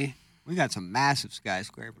someday. We got some massive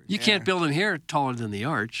skyscrapers. You can't build them here taller than the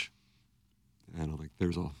arch. I don't think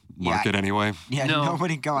there's a market anyway. Yeah, No.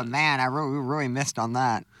 nobody going, man, we really missed on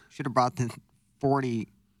that. Should have brought the 40,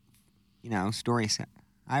 story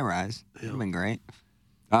high-rise. Would have been great.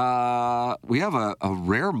 We have a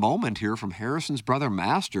rare moment here from Harrison's brother,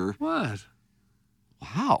 Master. What?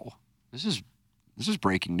 Wow. This is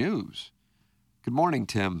breaking news. Good morning,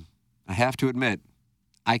 Tim. I have to admit,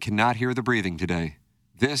 I cannot hear the breathing today.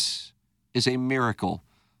 This is a miracle.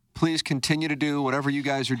 Please continue to do whatever you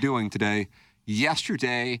guys are doing today.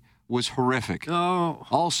 Yesterday was horrific. Oh.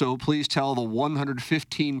 Also, please tell the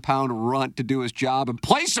 115-pound runt to do his job and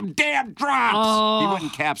play some damn drops. Oh. He went in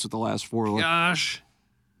caps with the last 4. Gosh.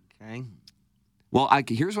 Okay. Well,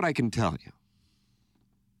 here's what I can tell you.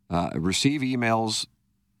 I receive emails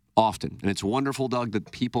often, and it's wonderful, Doug,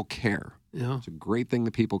 that people care. Yeah. It's a great thing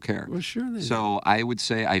that people care. Well, sure they do. So I would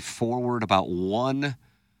say I forward about 1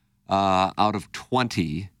 out of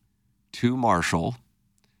 20 to Marshall,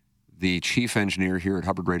 the chief engineer here at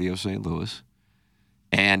Hubbard Radio St. Louis.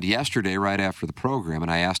 And yesterday, right after the program,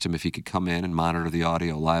 and I asked him if he could come in and monitor the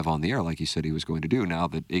audio live on the air like he said he was going to do now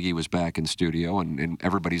that Iggy was back in studio and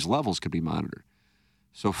everybody's levels could be monitored.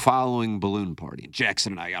 So following Balloon Party,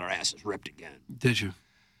 Jackson and I got our asses ripped again. Did you?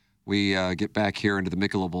 We get back here into the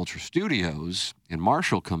Michelob Ultra studios, and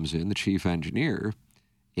Marshall comes in, the chief engineer.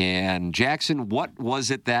 And Jackson, what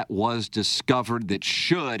was it that was discovered that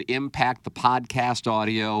should impact the podcast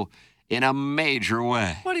audio in a major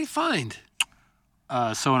way? What did he find?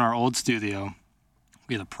 So in our old studio,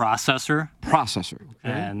 we had a processor.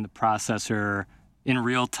 And the processor, in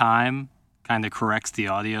real time, kind of corrects the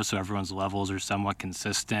audio so everyone's levels are somewhat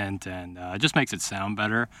consistent, and it just makes it sound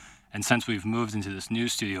better. And since we've moved into this new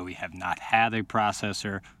studio, we have not had a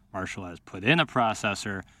processor. Marshall has put in a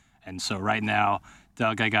processor. And so right now,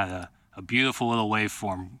 Doug, I got a beautiful little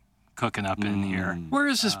waveform cooking up in here. Where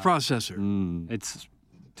is this processor? It's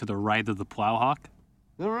to the right of the Plowhawk.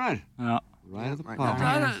 All right. Right at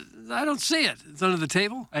the I don't see it. It's under the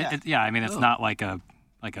table? Yeah, I mean, it's not like a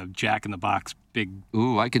jack-in-the-box big...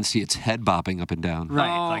 Ooh, I can see its head bopping up and down.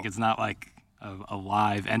 Right, like it's not like a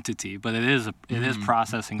live entity, but it is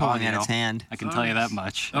processing Pulling audio. at its hand. I can tell you that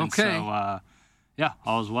much. And Okay. so, yeah,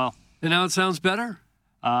 all is well. And now it sounds better?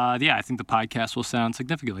 Yeah, I think the podcast will sound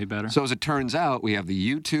significantly better. So as it turns out, we have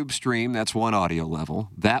the YouTube stream. That's one audio level.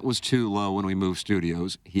 That was too low when we moved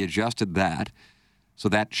studios. He adjusted that. So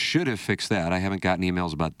that should have fixed that. I haven't gotten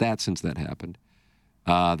emails about that since that happened.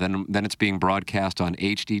 Then it's being broadcast on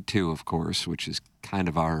HD2, of course, which is kind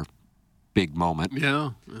of our big moment.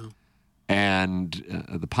 Yeah. And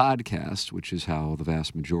the podcast, which is how the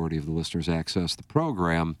vast majority of the listeners access the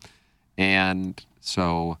program. And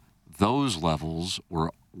so those levels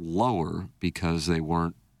were lower because they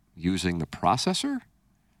weren't using the processor.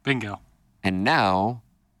 Bingo. And now,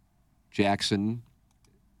 Jackson,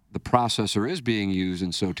 the processor is being used,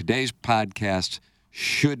 and so today's podcast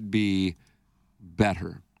should be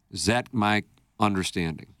better. Is that my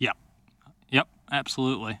understanding? Yep,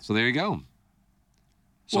 absolutely. So there you go.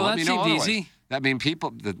 So Well, let that me know seemed otherwise. easy. That means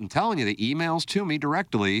people, I'm telling you, the emails to me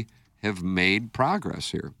directly have made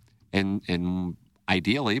progress here. And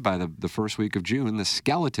ideally, by the first week of June, the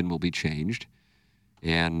skeleton will be changed,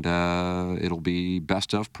 and it'll be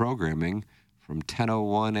best of programming from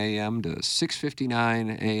 10:01 a.m. to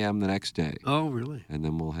 6:59 a.m. the next day. Oh, really? And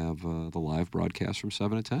then we'll have the live broadcast from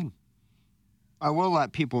 7 to 10. I will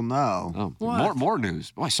let people know. Oh, What? more news.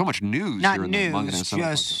 Boy, so much news Not here in the Mungan and news, Son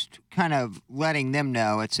just kind of letting them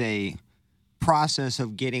know it's a process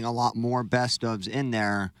of getting a lot more best ofs in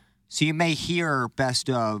there So you may hear best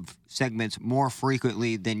of segments more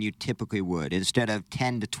frequently than you typically would. Instead of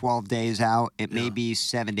 10 to 12 days out, it may be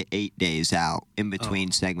 7 to 8 days out in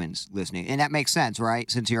between segments listening. And that makes sense, right?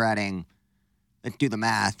 Since you're adding, let's do the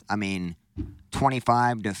math,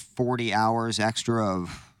 25 to 40 hours extra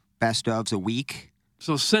of best ofs a week.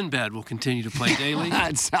 So Sinbad will continue to play daily?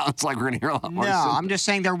 It sounds like we're going to hear a lot more. No, I'm just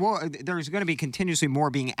saying there's going to be continuously more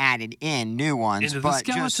being added in, new ones. Into the but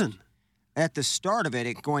skeleton. Just at the start of it,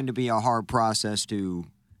 it's going to be a hard process to...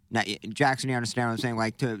 Now, Jackson, you understand what I'm saying?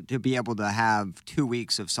 Like, to be able to have 2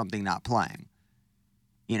 weeks of something not playing.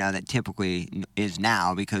 That typically is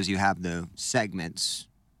now because you have the segments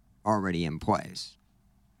already in place.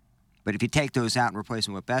 But if you take those out and replace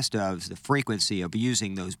them with best ofs, the frequency of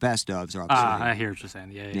using those best ofs are obviously... I hear what you're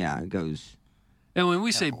saying. Yeah, it goes... And when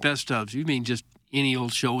we say best ofs, you mean just any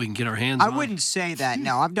old show we can get our hands on? I wouldn't say that,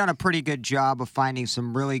 no. I've done a pretty good job of finding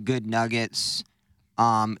some really good nuggets.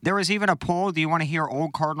 There was even a poll. Do you want to hear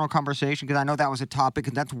old Cardinal conversation? Because I know that was a topic,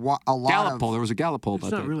 and that's a lot Gallup poll. There was a Gallup poll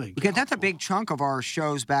about that. Really because that's a big chunk of our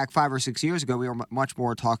shows back 5 or 6 years ago. We were much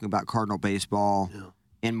more talking about Cardinal baseball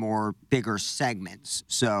in more bigger segments,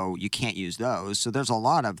 so you can't use those. So there's a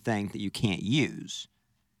lot of things that you can't use.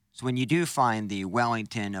 So when you do find the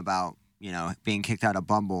Wellington about being kicked out of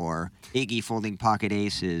Bumble, or Iggy folding pocket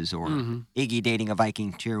aces, or Iggy dating a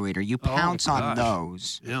Viking cheerleader, you pounce on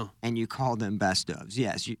those, and you call them best ofs.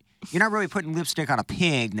 Yes, you're not really putting lipstick on a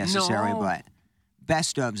pig necessarily, but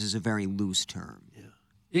best ofs is a very loose term.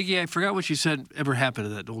 Iggy, I forgot what you said ever happened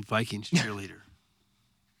to that old Vikings cheerleader.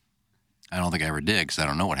 I don't think I ever did, because I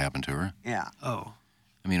don't know what happened to her. Yeah. Oh.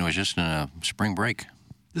 It was just in a spring break.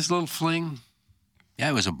 This little fling?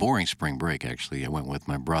 Yeah, it was a boring spring break, actually. I went with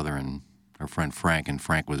my brother and our friend Frank, and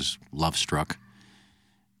Frank was love-struck.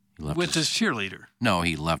 With his cheerleader? No,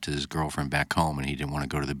 he left his girlfriend back home, and he didn't want to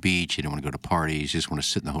go to the beach. He didn't want to go to parties. He just wanted to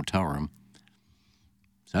sit in the hotel room.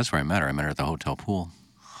 So that's where I met her. I met her at the hotel pool.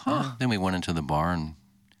 Huh. Then we went into the bar and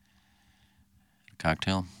had a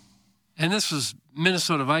cocktail. And this was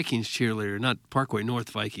Minnesota Vikings cheerleader, not Parkway North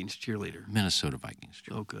Vikings cheerleader. Minnesota Vikings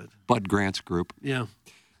cheerleader. Oh, good. Bud Grant's group. Yeah.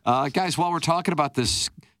 Guys, while we're talking about this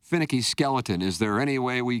finicky skeleton, is there any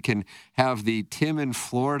way we can have the Tim in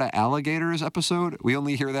Florida Alligators episode? We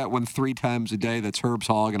only hear that one 3 times a day. That's Herb's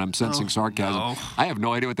Hog, and I'm sensing sarcasm. No. I have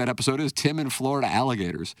no idea what that episode is. Tim in Florida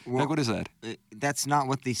Alligators. Well, what is that? That's not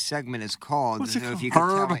what the segment is called. What's it so called? If you could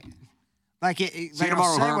Herb? tell me. See you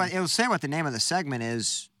tomorrow, Herb. It'll say what the name of the segment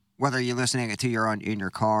is, whether you're listening to in your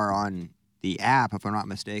car on the app, if I'm not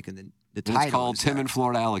mistaken. The title It's called is Tim there. in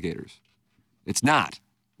Florida Alligators. It's not.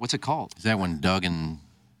 What's it called? Is that when Doug and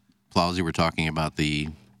Plowsy were talking about the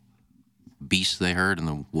beasts they heard in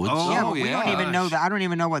the woods? Yeah, but we don't yeah. even know that. I don't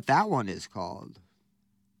even know what that one is called.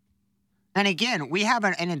 And again, we have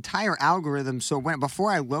an entire algorithm. So before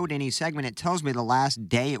I load any segment, it tells me the last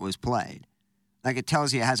day it was played. Like it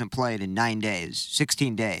tells you it hasn't played in 9 days,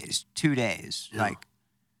 16 days, 2 days. Yeah. Like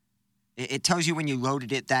it tells you when you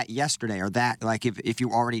loaded it that yesterday, or that like if you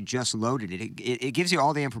already just loaded it. It gives you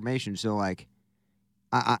all the information. So like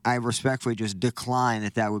I respectfully just decline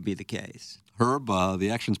that would be the case. Herb, the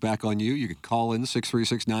action's back on you. You can call in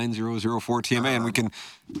 636-9004-TMA, and we can.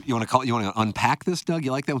 You want to unpack this, Doug?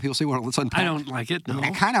 You like that when people say, "Well, let's unpack"? I don't like it. No. I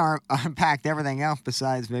kind of unpacked everything else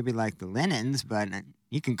besides maybe like the linens, but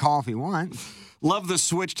you can call if you want. Love the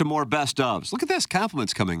switch to more best ofs. Look at this,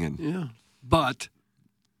 compliments coming in. Yeah, but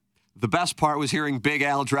the best part was hearing Big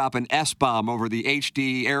Al drop an S-bomb over the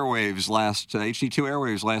HD airwaves HD2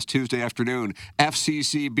 airwaves last Tuesday afternoon.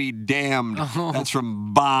 FCC be damned. Oh. That's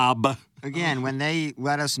from Bob. Again, when they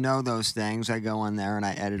let us know those things, I go in there and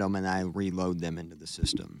I edit them and I reload them into the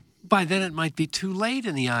system. by then it might be too late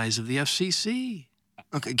in the eyes of the FCC.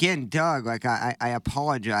 Look, again, Doug, like I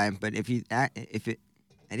apologize, but I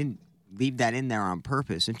didn't leave that in there on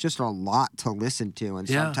purpose. It's just a lot to listen to, and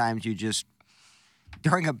sometimes you just,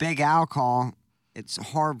 during a Big Al call, it's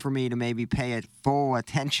hard for me to maybe pay full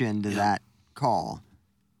attention to that call.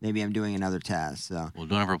 Maybe I'm doing another task. So. Well,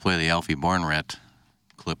 don't ever play the Alfie Barnrat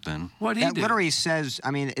clip then. What that literally says,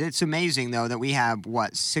 I mean, it's amazing, though, that we have,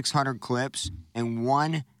 600 clips and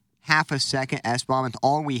 1/2 a second S-bomb. It's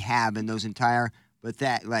all we have in those entire, but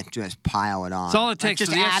let's just pile it on. It's all it takes for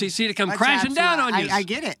the FCC to come crashing down on you. I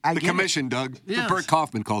get it. The commission, Doug. Yes. Bert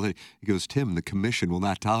Kaufman called it. He goes, Tim, the commission will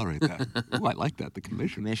not tolerate that. Oh, I like that, the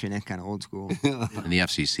commission. Commission, that's kind of old school. And the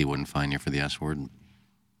FCC wouldn't fine you for the S word.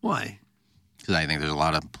 Why? Because I think there's a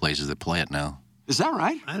lot of places that play it now. Is that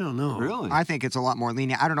right? I don't know. Really? I think it's a lot more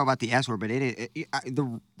lenient. I don't know about the S word, but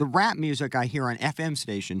the rap music I hear on FM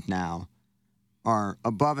stations now are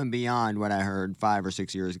above and beyond what I heard 5 or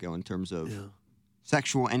 6 years ago in terms of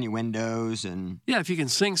sexual innuendos and. Yeah, if you can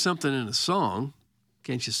sing something in a song,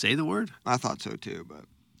 can't you say the word? I thought so too, but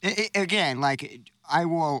again, like I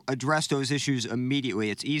will address those issues immediately.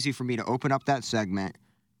 It's easy for me to open up that segment,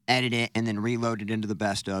 edit it, and then reload it into the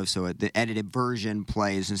best of, so the edited version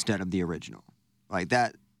plays instead of the original. Like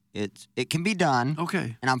that, it can be done.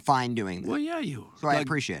 Okay, and I'm fine doing that. Well, yeah, you. So I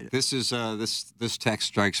appreciate it. This is this text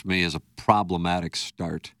strikes me as a problematic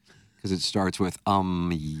start because it starts with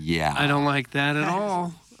yeah. I don't like that at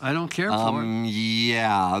all. I don't care for it.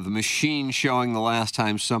 Yeah, the machine showing the last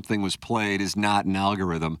time something was played is not an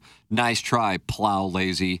algorithm. Nice try, plow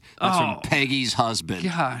lazy. That's from Peggy's husband.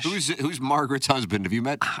 Gosh. Who's Margaret's husband? Have you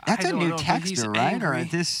met? That's a new texter, right? angry. Or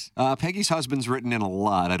this? Peggy's husband's written in a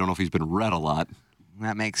lot. I don't know if he's been read a lot.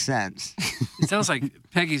 That makes sense. It sounds like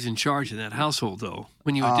Peggy's in charge in that household, though.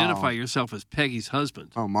 When you identify yourself as Peggy's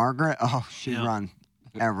husband. Oh, Margaret? Oh, she run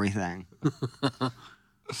everything.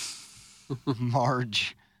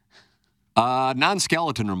 Marge.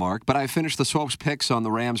 Non-skeleton remark, but I finished the Swopes picks on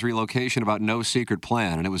the Rams relocation about no secret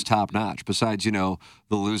plan, and it was top-notch, besides, the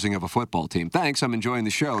losing of a football team. Thanks, I'm enjoying the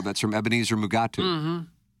show. That's from Ebenezer Mugatu. Mm-hmm.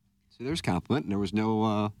 So there's compliment, and there was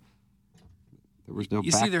no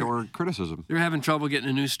backdoor criticism. They're having trouble getting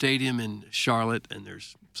a new stadium in Charlotte, and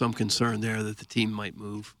there's some concern there that the team might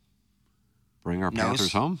move. Bring our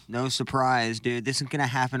Panthers home? No surprise, dude. This is going to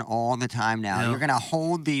happen all the time now. You're going to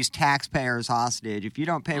hold these taxpayers hostage. If you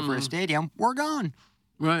don't pay for a stadium, we're gone.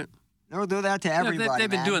 Right. They'll do that to everybody.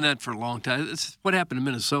 They've been doing that for a long time. It's what happened in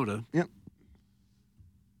Minnesota. Yep.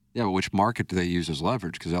 Yeah, but which market do they use as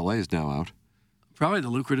leverage? Because L.A. is now out. Probably the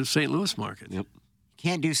lucrative St. Louis market. Yep.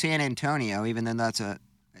 Can't do San Antonio, even though that's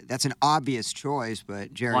an obvious choice,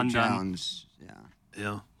 but Jerry London. Jones.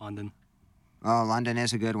 Yeah. London. Oh, London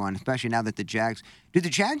is a good one, especially now that the Jags. Did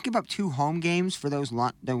the Jags give up 2 home games for those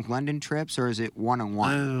London trips, or is it 1-1?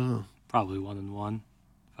 I don't know. Probably 1-1,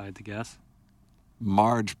 if I had to guess.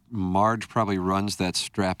 Marge probably runs that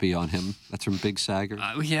strappy on him. That's from Big Sager.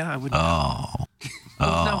 Yeah, I would. Oh.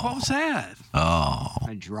 Now, what was that? Oh.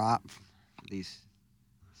 A drop for these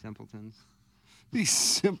simpletons. These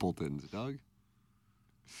simpletons, Doug.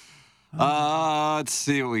 Let's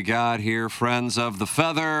see what we got here. Friends of the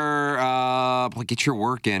Feather. Get your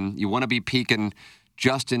work in. You want to be peaking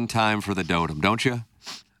just in time for the Dotem, don't you?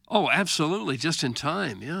 Oh, absolutely. Just in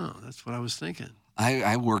time. Yeah, that's what I was thinking.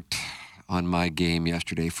 I worked on my game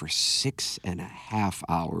yesterday for 6.5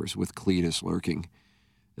 hours with Cletus lurking.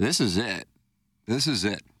 This is it.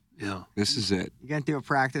 Yeah. This is it. You going to do a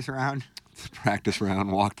practice round? Practice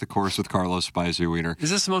round. Walked the course with Carlos Spicer Wiener. Is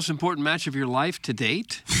this the most important match of your life to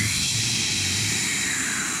date?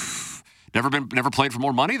 Never played for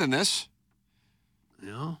more money than this.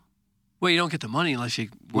 Yeah. Well, you don't get the money unless you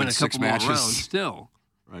win a couple more rounds still.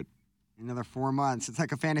 Right. Another 4 months. It's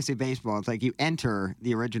like a fantasy baseball. It's like you enter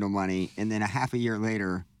the original money, and then a half a year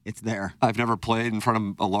later, it's there. I've never played in front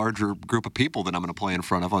of a larger group of people than I'm going to play in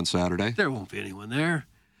front of on Saturday. There won't be anyone there.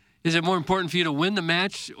 Is it more important for you to win the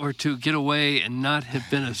match or to get away and not have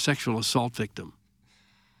been a sexual assault victim?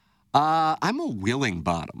 I'm a willing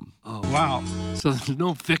bottom. Oh, wow. So there's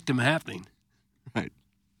no victim happening. Right.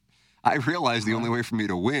 I realize the only way for me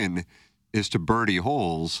to win is to birdie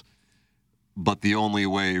holes, but the only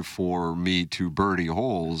way for me to birdie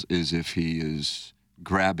holes is if he is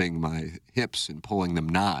grabbing my hips and pulling them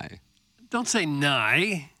nigh. Don't say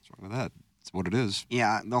nigh. What's wrong with that? It's what it is.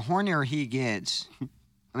 Yeah, the hornier he gets,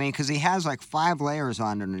 I mean, because he has like 5 layers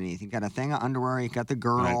on underneath. He got a thing of underwear. He got the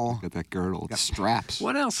girdle. Right, got that girdle. Got straps.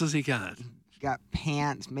 What else has he got? He got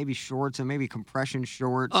pants, maybe shorts, and maybe compression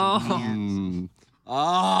shorts. Oh. And pants.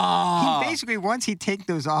 Oh. He basically, once he takes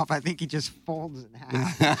those off, I think he just folds in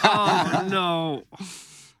half. Oh, no.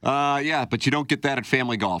 Yeah, but you don't get that at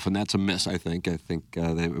Family Golf, and that's a miss, I think. I think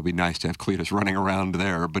it would be nice to have Cletus running around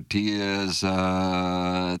there, but he is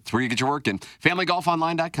it's where you get your work in.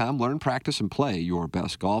 FamilyGolfOnline.com. Learn, practice, and play your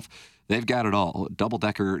best golf. They've got it all.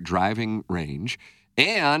 Double-decker driving range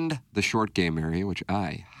and the short game area, which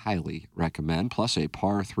I highly recommend, plus a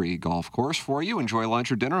par 3 golf course for you. Enjoy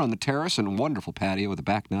lunch or dinner on the terrace and wonderful patio with a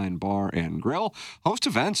back 9 bar and grill. Host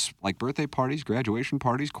events like birthday parties, graduation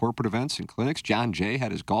parties, corporate events, and clinics. John Jay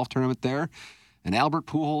had his golf tournament there, and Albert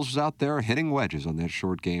Pujols was out there hitting wedges on that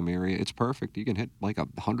short game area. It's perfect. You can hit like a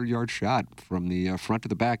 100-yard shot from the front to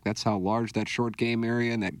the back. That's how large that short game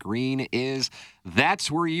area and that green is. That's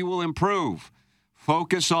where you will improve.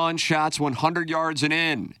 Focus on shots 100 yards and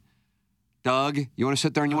in. Doug, you want to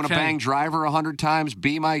sit there and you want to bang driver 100 times?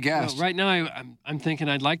 Be my guest. Well, right now, I'm thinking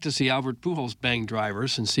I'd like to see Albert Pujols bang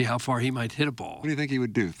drivers and see how far he might hit a ball. What do you think he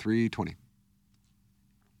would do? 320.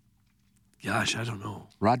 Gosh, I don't know.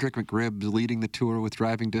 Roderick McRib leading the tour with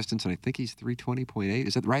driving distance, and I think he's 320.8.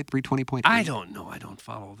 Is that right? 320.8? I don't know. I don't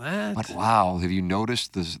follow that. But wow, have you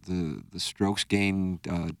noticed the strokes gain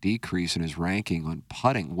decrease in his ranking on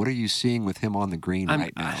putting? What are you seeing with him on the green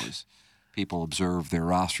right now as people observe their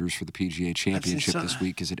rosters for the PGA Championship this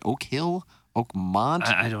week? Is it Oak Hill? Oakmont?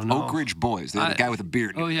 I don't know. Oak Ridge Boys. They're the guy with the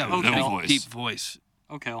beard. Oh, yeah. Oak Hill. Deep voice.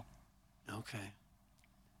 Oak Hill. Okay.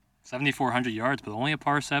 7,400 yards, but only a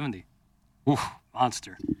par 70. Oof.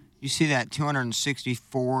 Monster. You see that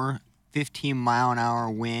 264 15-mile-an-hour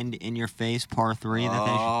wind in your face, par 3?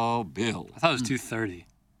 Oh, Bill. I thought it was 230.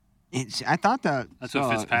 I thought that. That's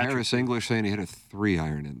what Fitzpatrick. Harris English saying he hit a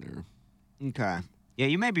 3-iron in there. Okay. Yeah,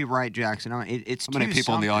 you may be right, Jackson. It's How many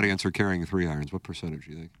people in the something. audience are carrying 3-irons? What percentage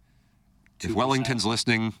do you think? If Wellington's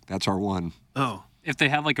listening, that's our one. Oh. If they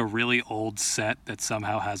have like a really old set that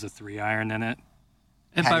somehow has a 3-iron in it.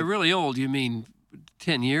 And by really old, you mean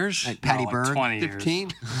 10 years? Like Patty like Bird? 20 15?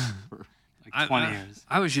 years. Like 20 years.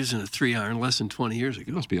 I was using a 3-iron less than 20 years ago.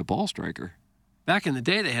 You must be a ball striker. Back in the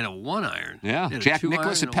day, they had a 1-iron. Yeah. They had a Jack 2-iron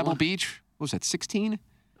Nicklaus and at a Pebble 1. Beach. What was that, 16?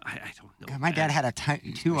 I don't know. God, my dad had a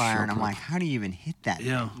 2-iron. I'm prop. like, how do you even hit that?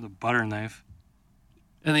 Yeah. The butter knife.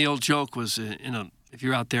 And the old joke was, if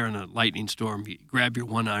you're out there in a lightning storm, you grab your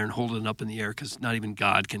 1-iron, hold it up in the air, because not even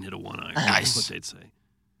God can hit a 1-iron. That's what they'd say.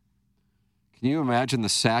 Can you imagine the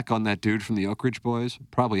sack on that dude from the Oak Ridge Boys?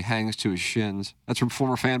 Probably hangs to his shins. That's from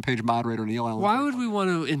former fan page moderator Neil Allen. Why would we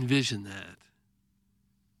want to envision that?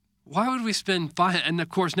 Why would we spend five? And of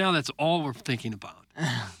course, now that's all we're thinking about.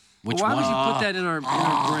 Which Why one? would you put that in our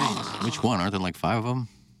brains? Which one? Aren't there like 5 of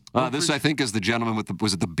them? This, I think, is the gentleman with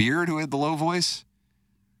was it the beard who had the low voice?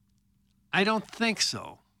 I don't think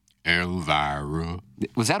so. Elvira.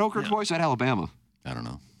 Was that Oak Ridge Boys or that Alabama? I don't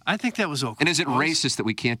know. I think that was Oak And is it Boys. racist that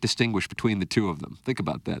we can't distinguish between the two of them? Think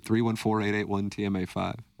about that.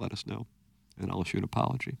 314-881-TMA5. Let us know, and I'll issue an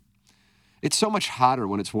apology. It's so much hotter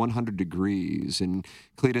when it's 100 degrees, and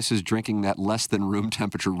Cletus is drinking that less than room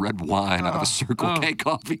temperature red wine out of a Circle K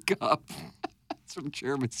coffee cup. It's from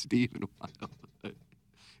Chairman Steve in Ohio.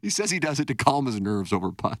 He says he does it to calm his nerves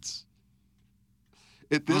over putts.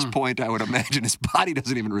 At this point, I would imagine his body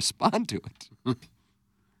doesn't even respond to it.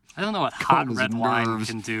 I don't know what Calm hot his red wine nerves.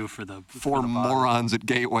 can do for the Four morons at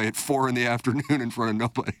Gateway at 4 in the afternoon in front of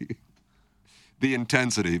nobody. The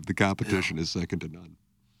intensity of the competition is second to none.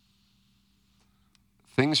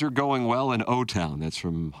 Things are going well in O-Town. That's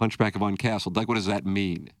from Hunchback of Uncastle. Doug, what does that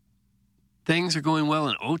mean? Things are going well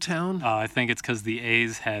in O-Town? I think it's because the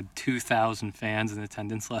A's had 2,000 fans in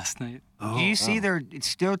attendance last night. Do you see they're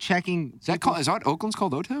still checking? Is that Oakland's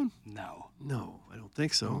called O-Town? No, I don't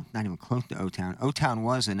think so. Not even close to O-Town. O-Town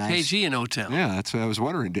was a nice. KG in O-Town. Yeah, that's what I was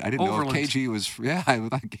wondering. I didn't know Overland. if KG was. Yeah, I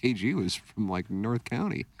thought KG was from like North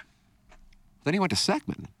County. Then he went to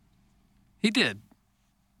Seckman. He did.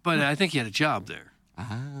 But I think he had a job there.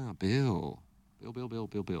 Ah, Bill.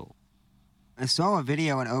 I saw a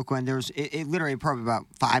video in Oakland. There was it literally probably about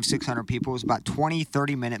 500-600 people. It was about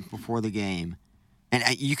 20-30 minutes before the game, and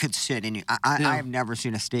you could sit. And I have never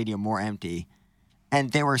seen a stadium more empty,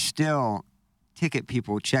 and they were still ticket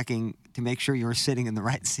people checking to make sure you were sitting in the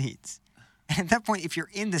right seats. And at that point, if you're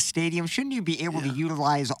in the stadium, shouldn't you be able to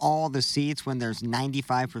utilize all the seats when there's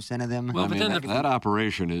 95% of them? Well, I mean, that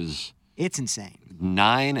operation is. It's insane.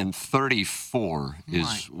 9-34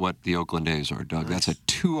 is what the Oakland A's are, Doug. That's a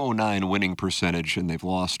 209 winning percentage, and they've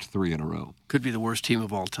lost 3 in a row. Could be the worst team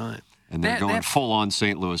of all time. And they're going full-on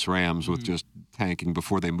St. Louis Rams with just tanking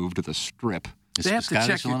before they move to the Strip. Is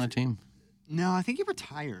Scotty still on the team? No, I think he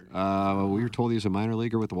retired. We were told he's a minor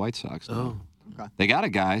leaguer with the White Sox. Oh. Okay. They got a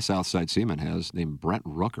guy, Southside Seaman has, named Brent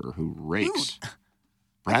Rooker, who rakes.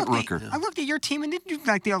 Brent Rooker. I looked at your team, and this dude's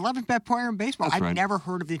like the 11th best player in baseball. That's I've right. never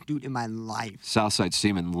heard of this dude in my life. Southside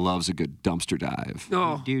Seaman loves a good dumpster dive.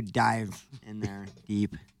 Oh. Dude, dive in there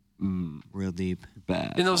deep. Real deep.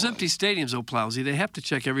 Bad. In those empty stadiums, Plowsy, they have to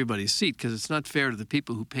check everybody's seat because it's not fair to the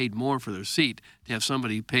people who paid more for their seat to have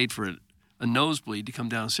somebody who paid for a nosebleed to come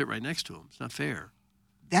down and sit right next to them. It's not fair.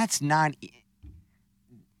 That's not.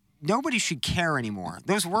 Nobody should care anymore.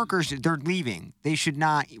 Those workers, they're leaving. They should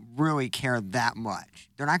not really care that much.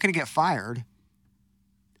 They're not going to get fired.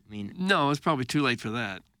 I mean, No, it's probably too late for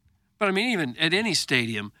that. But I mean, even at any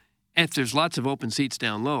stadium, if there's lots of open seats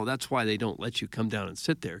down low, that's why they don't let you come down and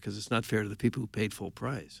sit there because it's not fair to the people who paid full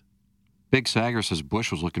price. Big Sager says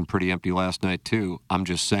Bush was looking pretty empty last night, too. I'm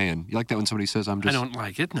just saying. You like that when somebody says, I'm just... I don't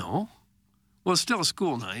like it, no. Well, it's still a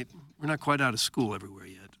school night. We're not quite out of school everywhere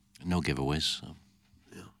yet. No giveaways. So.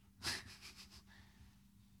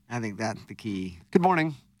 I think that's the key. Good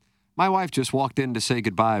morning. My wife just walked in to say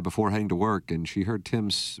goodbye before heading to work, and she heard Tim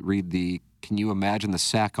read the "Can you imagine the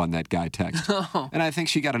sack on that guy" text. And I think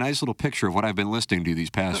she got a nice little picture of what I've been listening to these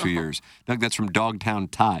past few years. Doug, that's from Dogtown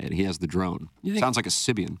Ty, and he has the drone. Sounds like a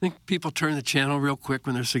Sibian. Think people turn the channel real quick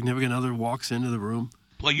when their significant other walks into the room?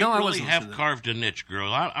 Well, you really have carved a niche,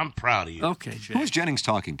 girl. I'm proud of you. Okay, Jay. Who was Jennings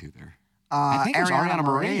talking to there? I think it was Ariana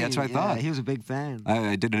Marie. That's what I thought. He was a big fan.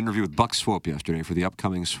 I did an interview with Buck Swope yesterday for the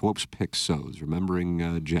upcoming Swope's Pick So's,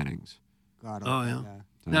 remembering Jennings. God, oh, yeah.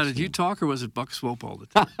 Now, did you talk, or was it Buck Swope all the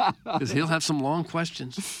time? Because he'll have some long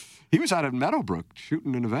questions. He was out at Meadowbrook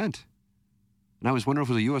shooting an event. And I was wondering if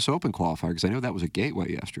it was a U.S. Open qualifier, because I know that was a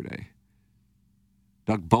gateway yesterday.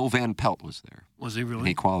 Doug, Bo Van Pelt was there. Was he really? And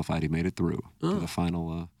he qualified. He made it through to the final.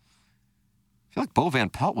 I feel like Bo Van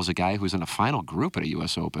Pelt was a guy who was in a final group at a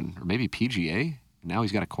U.S. Open, or maybe PGA. Now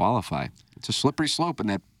he's got to qualify. It's a slippery slope in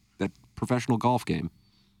that professional golf game.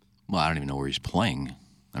 Well, I don't even know where he's playing.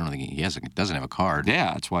 I don't think he doesn't have a card.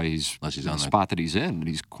 Yeah, that's why he's in the spot that he's in. And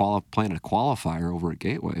he's playing a qualifier over at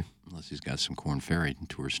Gateway. Unless he's got some Korn Ferry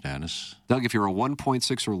Tour status. Doug, if you're a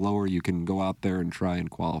 1.6 or lower, you can go out there and try and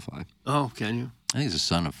qualify. Oh, can you? I think he's the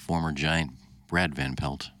son of former Giant Brad Van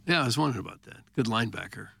Pelt. Yeah, I was wondering about that. Good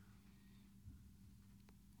linebacker.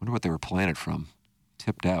 Wonder what they were playing it from.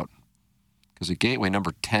 Tipped out. Because at Gateway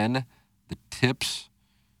number 10, the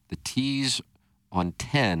tees on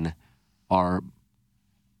 10 are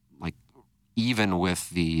like even with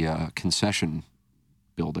the concession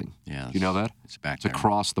building. Yeah. Do you know that? It's back It's there.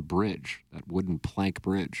 across the bridge, that wooden plank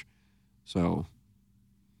bridge. So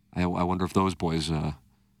I wonder if those boys, I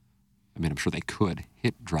mean, I'm sure they could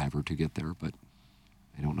hit driver to get there, but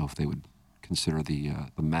I don't know if they would consider the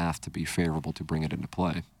math to be favorable to bring it into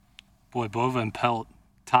play. Boy, Bo Van Pelt,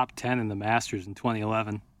 top 10 in the Masters in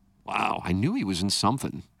 2011. Wow, I knew he was in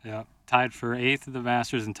something. Yeah, tied for 8th at the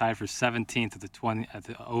Masters and tied for 17th at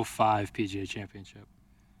the 05 PGA Championship.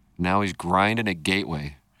 Now he's grinding at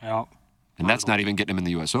Gateway. Yeah. And that's not even getting him in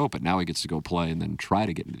the U.S. Open. Now he gets to go play and then try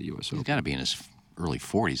to get into the U.S. Open. He's got to be in his early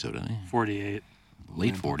 40s, though, doesn't he? 48.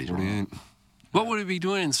 Late 40s. 48. What would he be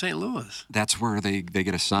doing in St. Louis? That's where they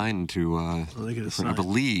get assigned to, they get assigned. I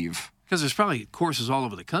believe. Because there's probably courses all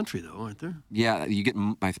over the country, though, aren't there? Yeah, you get,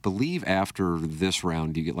 I believe after this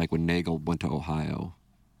round, you get like when Nagel went to Ohio.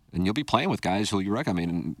 And you'll be playing with guys who you reckon. I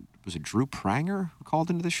mean, was it Drew Pranger who called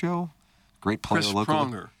into the show? Great player Chris locally.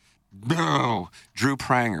 Pronger. No, Drew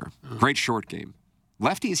Pranger. Great short game.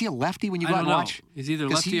 Lefty? Is he a lefty when you go out and watch? He's either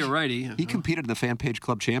 'Cause lefty or righty. He competed in the Fan Page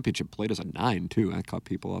Club Championship, played as a 9, too. That caught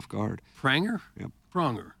people off guard. Pranger? Yep.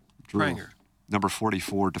 Pronger. Drew, Pranger. number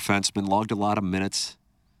 44, defenseman, logged a lot of minutes.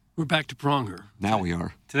 We're back to Pronger. Now we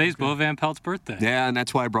are. Today's Bo Van Pelt's birthday. Yeah, and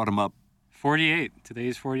that's why I brought him up. 48.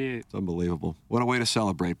 Today's 48. It's unbelievable. What a way to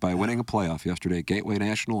celebrate by winning a playoff yesterday. Gateway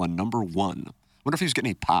National on number 1. Wonder if he was getting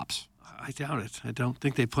any pops. I doubt it. I don't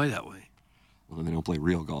think they play that way. Well, then they don't play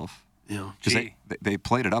real golf. Yeah. Because they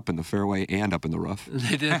played it up in the fairway and up in the rough.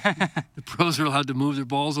 They did. The pros are allowed to move their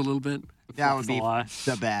balls a little bit. That would be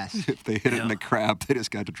the best. If they hit it in the crap, they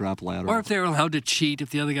just got to drop lateral. Or if they were allowed to cheat, if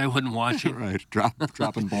the other guy wouldn't watch it. Right,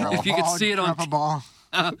 dropping ball. If you could see it on drop a ball.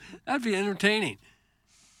 That'd be entertaining.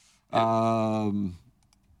 Bo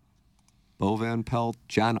Van Pelt,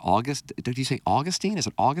 John August. Did you say Augustine? Is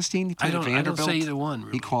it Augustine? He played at I don't Vanderbilt. say either one.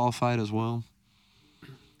 Really. He qualified as well.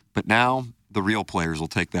 But now the real players will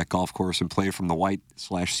take that golf course and play from the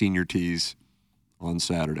white/senior tees on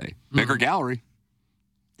Saturday. Bigger gallery.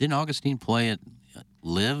 Didn't Augustine play at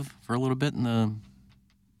Live for a little bit in the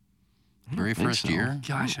very first year?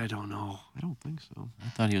 Gosh, I don't know. I don't think so. I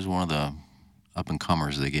thought he was one of the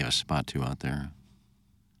up-and-comers they gave a spot to out there.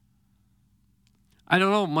 I don't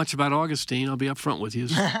know much about Augustine. I'll be up front with you.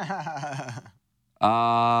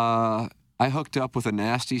 I hooked up with a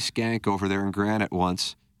nasty skank over there in Granite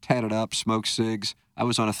once. Tatted up, smoked cigs. I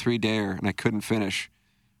was on a 3-dayer and I couldn't finish.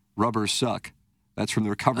 Rubbers suck. That's from the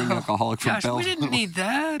recovering alcoholic from Gosh, Belleville. we didn't need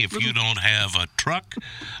that. If you don't have a truck,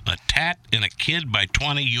 a tat, and a kid by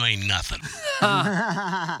 20, you ain't nothing.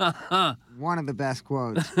 One of the best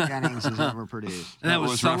quotes Jennings has ever produced. And that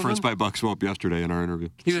was Sullivan? Referenced by Buck Swope yesterday in our interview.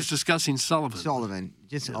 He was discussing Sullivan. Sullivan,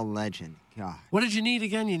 just a legend. God. What did you need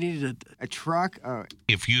again? You needed a truck.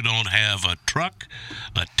 If you don't have a truck,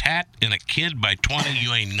 a tat, and a kid by 20,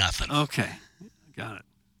 you ain't nothing. Okay. Got it.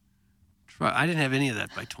 I didn't have any of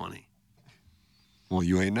that by 20. Well,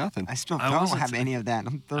 you ain't nothing. I still don't have any of that.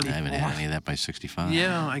 I'm 34. I haven't had any of that by 65.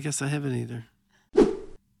 Yeah, I guess I haven't either.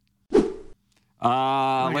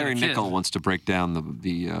 Larry Nickel wants to break down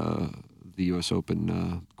the U.S.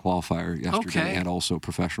 Open qualifier yesterday Okay. and also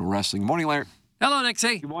professional wrestling. Morning, Larry. Hello,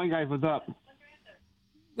 Nixie. Good morning, guys. What's up?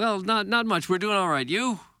 Well, not much. We're doing all right.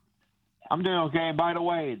 You? I'm doing okay. By the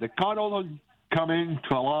way, the Cardinals are coming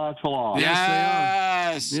to a lot.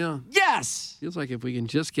 Yes, they are. Yeah. Yes. Feels like if we can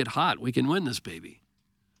just get hot, we can win this baby.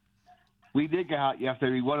 We did get out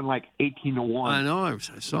yesterday. We won like 18-1. I know. I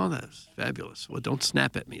saw that. It was fabulous. Well, don't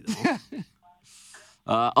snap at me,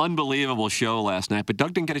 though. Unbelievable show last night, but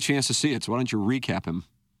Doug didn't get a chance to see it, so why don't you recap him?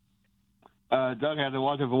 Doug had to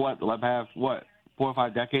watch it for what? 4 or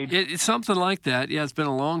 5 decades? It's something like that. Yeah, it's been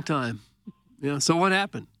a long time. Yeah. So what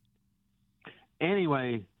happened?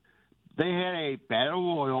 Anyway, they had a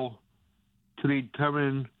battle royal to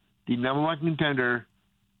determine the number one contender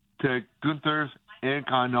to Gunther's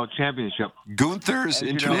Intercontinental Championship. Gunther's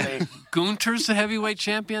Intercontinental? Gunther's the heavyweight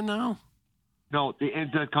champion now? No, the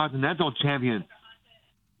Intercontinental Champion.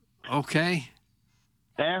 Okay.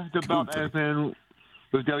 That's the belt that has been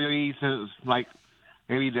with WWE since like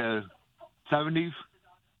maybe the 70s.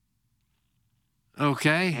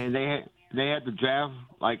 Okay. And they had the draft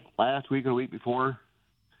like last week or the week before.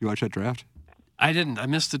 You watch that draft? I didn't. I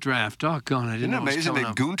missed the draft. Oh, God, I didn't Isn't know it it was amazing coming that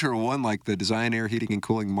up. Gunther won like the Design, Air, Heating, and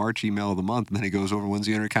Cooling March email of the month, and then he goes over and wins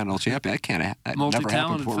the Intercontinental Champion? That never happened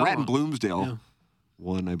Multi-talented before. Rat fellow. and Bloomsdale Yeah.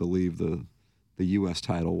 won, I believe, the U.S.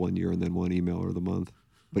 title one year and then won emailer of the month.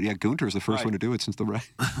 But yeah, Gunther is the first one to do it since the Rat.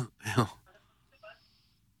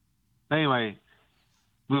 Anyway,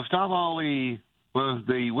 Mustafa Ali was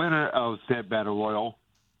the winner of said battle royal.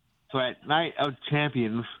 So at Night of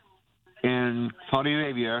Champions in Saudi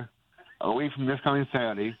Arabia, a week from this coming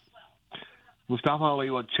Saturday, Mustafa Ali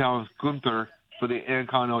will challenge Gunther for the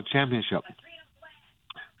Intercontinental Championship.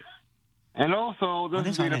 And also,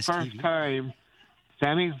 this will be the first time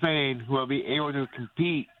Sami Zayn will be able to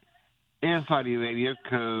compete in Saudi Arabia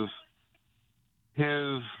because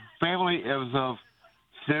his family is of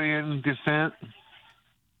Syrian descent.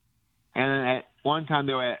 And at one time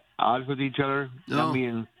they were at odds with each other, that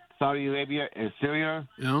being Saudi Arabia and Syria.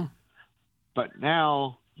 Yeah. But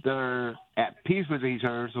now they're at peace with each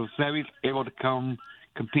other, so Sami's able to come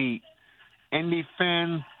compete and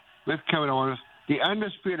defend with Kevin Owens the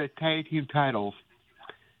undisputed tag team titles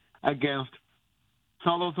against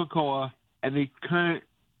Solo Sikoa and the current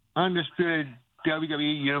undisputed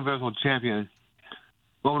WWE Universal Champion,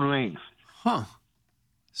 Roman Reigns. Huh.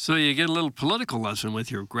 So you get a little political lesson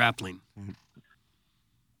with your grappling.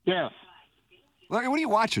 Yes. Look, what are you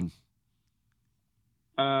watching?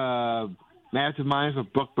 Massive Minds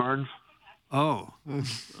with Brooke Burns. Oh.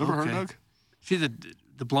 Ever heard, Doug? See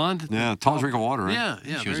the blonde? Yeah, tall drink of water, right? Yeah.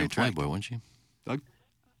 She was very in attractive. Playboy, wasn't she? Doug?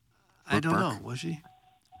 I don't Burke? know. Was she?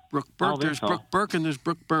 Brooke I don't Burke. think There's so. Brooke Burke and there's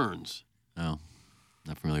Brooke Burns. Oh,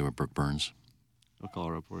 not familiar with Brooke Burns. I'll call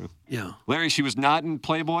her up for you. Yeah. Larry, she was not in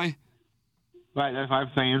Playboy. Right, that's what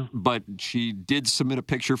I'm saying. But she did submit a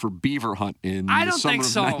picture for Beaver Hunt in I the don't summer think of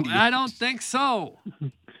so. 98. I don't think so.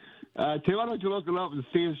 Tim, why don't you look it up and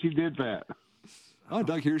see if she did that? Oh,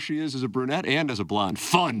 Doug, here she is as a brunette and as a blonde.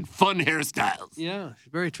 Fun hairstyles. Yeah,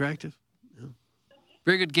 she's very attractive. Yeah.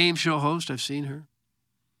 Very good game show host. I've seen her.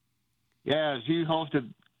 Yeah, she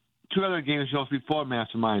hosted 2 other game shows before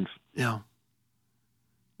Masterminds. Yeah.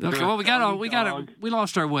 Okay, well, we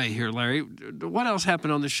lost our way here, Larry. What else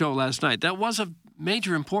happened on the show last night? That was of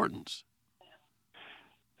major importance.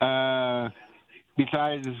 Besides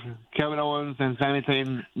Kevin Owens and Sami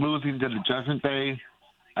Zayn losing to the Judgment Day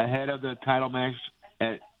ahead of the title match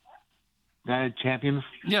at Night of Champions.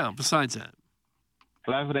 Yeah, besides that.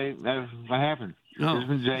 Well, that's what happened. Oh.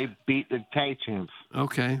 Judgment Day beat the tag champs.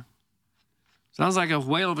 Okay. Sounds like a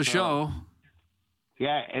whale of a show.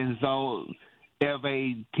 Yeah, and so if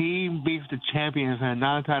a team beats the champions in a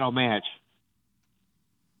non-title match,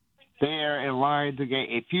 they are in line to get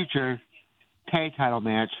a future tag title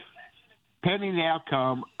match pending the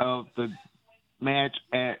outcome of the match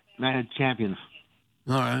at Night of Champions.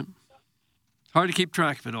 All right. Hard to keep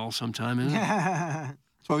track of it all sometime, isn't it? That's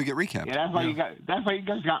why we get recapped. Yeah, that's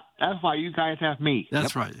why you guys have me.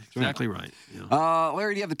 That's right. Exactly right. Yeah.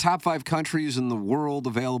 Larry, do you have the top 5 countries in the world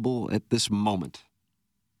available at this moment?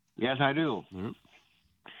 Yes, I do.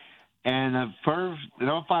 And the first,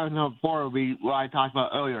 number 5 and number 4 will be what I talked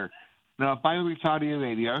about earlier. Number 5 will be Saudi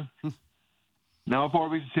Arabia. Number 4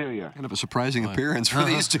 will be Syria. Kind of a surprising appearance for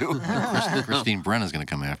these two. Christine Brenna's going to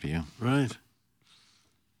come after you. Right.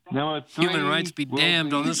 Number 3 Human rights be will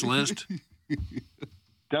damned on this list.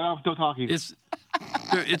 I'm still talking.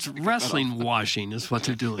 It's wrestling washing is what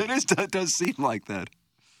they're doing. It does seem like that.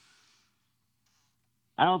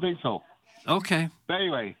 I don't think so. Okay. But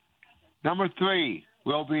anyway, number 3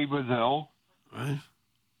 will be Brazil. Right.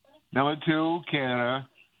 Number 2, Canada.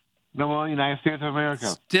 Number 1, United States of America.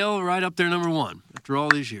 Still right up there, number 1, after all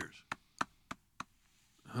these years.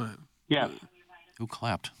 All right. Yeah. Who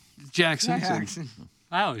clapped? Jackson.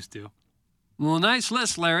 I always do. Well, nice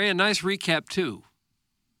list, Larry. A nice recap, too.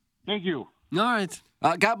 Thank you. All right.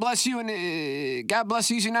 God bless you, and God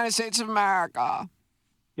bless you, United States of America.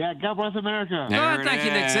 Yeah, God bless America. There thank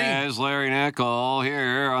you, Nick Z. it is, Larry Nickel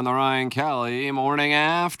here on the Ryan Kelly Morning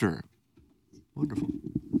After. Wonderful.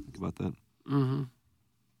 Think about that. Mm-hmm.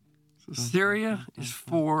 So Syria is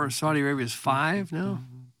 4, Saudi Arabia is 5 now?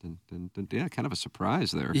 Yeah, kind of a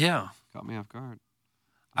surprise there. Yeah. Caught me off guard.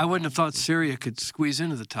 I wouldn't have thought Syria could squeeze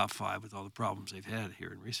into the top 5 with all the problems they've had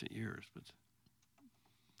here in recent years, but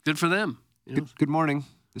good for them. Good morning.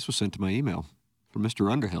 This was sent to my email from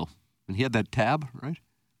Mr. Underhill. And he had that tab, right?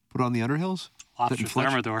 Put on the Underhills. Lobster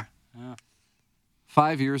Thermidor. Yeah.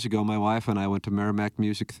 5 years ago, my wife and I went to Merrimack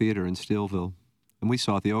Music Theater in Steelville, and we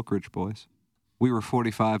saw the Oak Ridge Boys. We were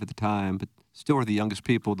 45 at the time, but still were the youngest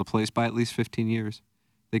people in the place by at least 15 years.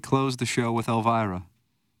 They closed the show with Elvira.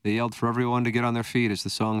 They yelled for everyone to get on their feet as the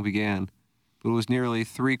song began, but it was nearly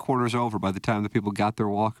 3/4 over by the time the people got their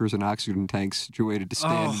walkers and oxygen tanks situated to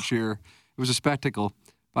stand and cheer. It was a spectacle.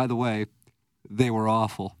 By the way, they were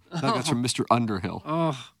awful. That's from Mr. Underhill.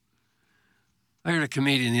 Oh. I heard a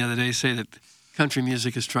comedian the other day say that country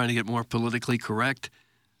music is trying to get more politically correct.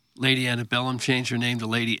 Lady Antebellum changed her name to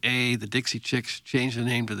Lady A. The Dixie Chicks changed their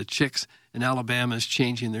name to the Chicks. And Alabama is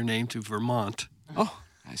changing their name to Vermont. Oh,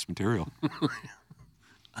 nice material. Is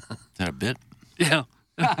that a bit? Yeah.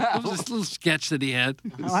 It was this little sketch that he had.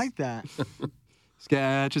 I like that.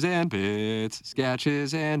 Sketches and bits.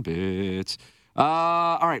 Sketches and bits.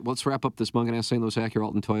 All right, let's wrap up this Munganess St. Louis Acura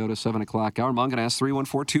Alton Toyota 7 o'clock hour. Munganess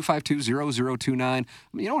 314-252-0029.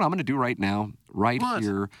 You know what I'm going to do right now? Right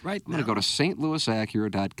here. Right I'm going to go to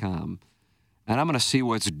stlouisacura.com, and I'm going to see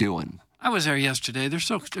what's doing. I was there yesterday. They're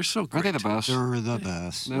so great. Are they the best? They're the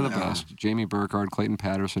best. They're the best. Jamie Burkhardt, Clayton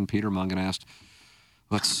Patterson, Peter Munganess.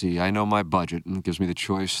 Let's see. I know my budget, and it gives me the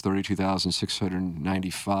choice,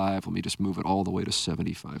 $32,695. Let me just move it all the way to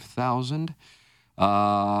 $75,000.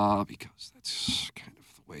 Because that's kind of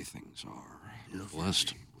the way things are. You're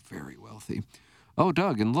blessed. Very wealthy. Oh,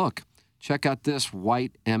 Doug, and look. Check out this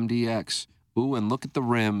white MDX. Ooh, and look at the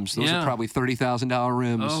rims. Those are probably $30,000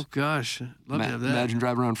 rims. Oh, gosh. Love to have that. Imagine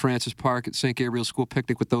driving around Francis Park at St. Gabriel's School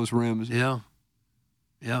Picnic with those rims. Yeah.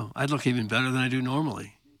 Yeah. I'd look even better than I do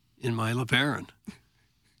normally in my LeBaron.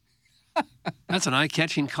 That's an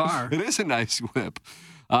eye-catching car. It is a nice whip.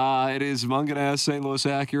 It is Munganess, St. Louis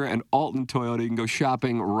Acura, and Alton Toyota. You can go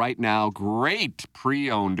shopping right now. Great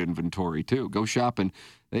pre-owned inventory, too. Go shopping.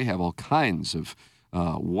 They have all kinds of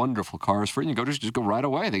wonderful cars for you. You can go just go right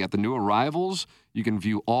away. They got the new arrivals. You can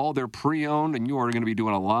view all their pre-owned, and you are going to be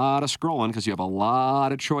doing a lot of scrolling because you have a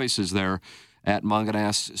lot of choices there at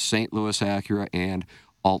Munganess, St. Louis Acura, and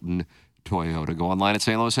Alton Toyota. Go online at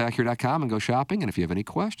stlouisacura.com and go shopping. And if you have any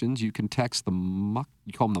questions, you can text the muck.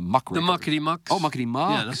 You call them the muck rakers. The muckety mucks. Oh, muckety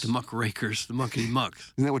mucks. Yeah, not the muck rakers. The muckety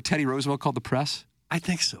mucks. Isn't that what Teddy Roosevelt called the press? I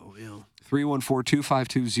think so, yeah.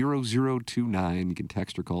 314-252-0029. You can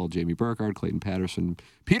text or call Jamie Burkhardt, Clayton Patterson,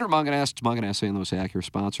 Peter Munganess, Munganess St. Louis Acura,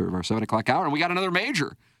 sponsor of our 7 o'clock hour. And we got another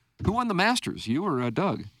major. Who won the Masters? You or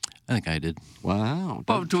Doug? I think I did. Wow.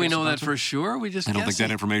 Well, do we know that for sure? We just I don't think guessing?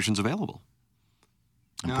 that information's available.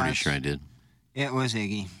 I'm pretty sure I did. It was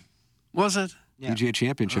Iggy. Was it? Yeah. PGA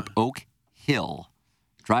Championship, Oak Hill.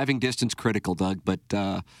 Driving distance critical, Doug, but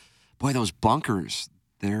boy, those bunkers,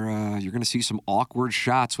 you're going to see some awkward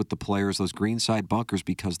shots with the players, those greenside bunkers,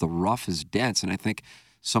 because the rough is dense, and I think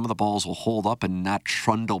some of the balls will hold up and not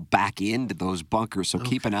trundle back into those bunkers, so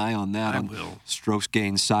keep an eye on that. I will. Strokes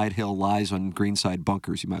gained, side hill lies on greenside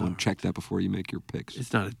bunkers. You might want to check that before you make your picks.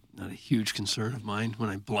 It's not a huge concern of mine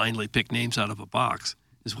when I blindly pick names out of a box,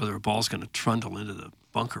 is whether a ball's going to trundle into the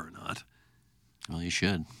bunker or not. Well, you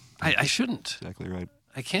should. I shouldn't. Exactly right.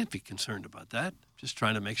 I can't be concerned about that. Just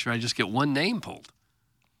trying to make sure I just get one name pulled.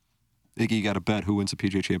 Iggy, you got to bet who wins the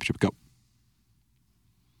PGA Championship. Go.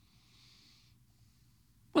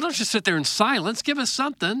 Well, don't just sit there in silence. Give us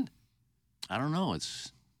something. I don't know.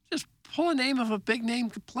 It's just pull a name of a big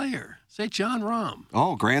name player. Say John Rahm.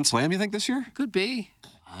 Oh, Grand Slam, you think, this year? Could be.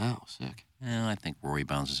 Wow, sick. Yeah, I think Rory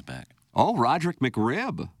bounces back. Oh, Roderick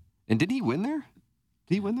McRib. And did he win there?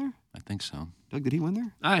 Did he win there? I think so. Doug, did he win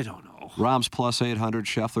there? I don't know. Rahm's plus 800,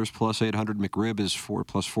 Scheffler's plus 800, McRib is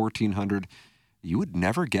plus 1,400. You would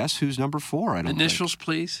never guess who's number 4, I don't Initials,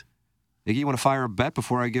 please. Iggy, you want to fire a bet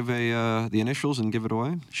before I give the initials and give it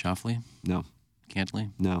away? Shoffley? No.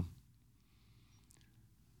 Cantley? No.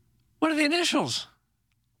 What are the initials?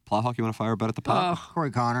 Plowhawk, you want to fire a bet at the pot?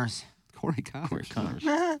 Corey Connors. Corey Connors.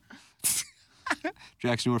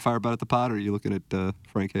 Jackson, you want to fire a bet at the pot, or are you looking at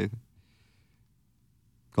Frank Haith?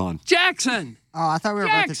 Gone. Jackson. Oh, I thought we were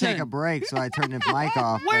about to take Jackson. a break, so I turned his mic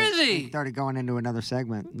off. Where but is he? we started going into another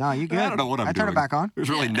segment. No, you good? I don't know what I'm doing. I turned it back on. There's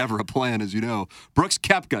really never a plan, as you know. Brooks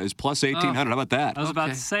Koepka is plus 1,800. How about that? I was about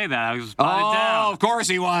to say that. I was potted down. Oh, of course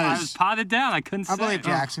he I was was. potted down. I couldn't say I believe it.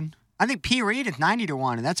 Jackson. I think P. Reed is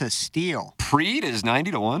 90-1, and that's a steal. Preed is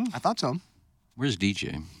 90-1. I thought so. Where's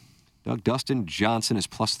DJ? Doug Dustin Johnson is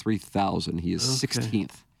plus 3,000. He is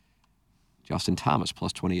 16th. Justin Thomas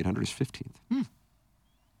plus 2,800 is 15th.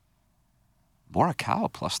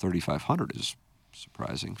 Morikawa plus 3,500 is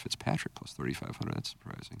surprising. Fitzpatrick plus 3,500. That's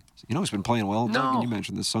surprising. You know who's been playing well, Doug? No. And you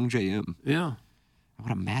mentioned this, Sung J M. Yeah. I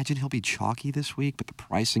would imagine he'll be chalky this week, but the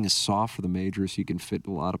pricing is soft for the majors, so you can fit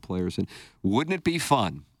a lot of players in. Wouldn't it be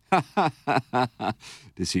fun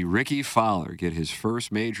to see Ricky Fowler get his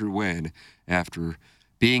first major win after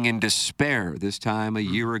being in despair this time a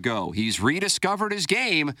year ago? He's rediscovered his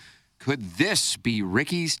game. Could this be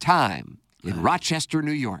Ricky's time in Rochester,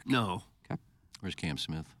 New York? No. Okay. Where's Cam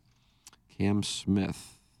Smith? Cam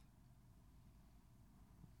Smith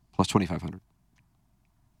plus 2,500.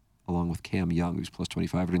 Along with Cam Young, who's plus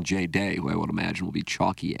 2,500, and Jay Day, who I would imagine will be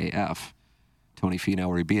chalky AF. Tony Finau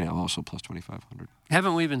or Rubino, also plus 2,500.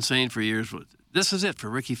 Haven't we been saying for years, this is it for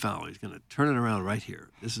Ricky Fowler. He's going to turn it around right here.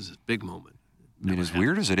 This is his big moment. I mean, as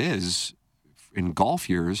weird as it is, in golf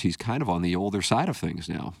years, he's kind of on the older side of things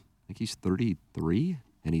now. I think he's 33,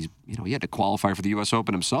 and he's, he had to qualify for the U.S.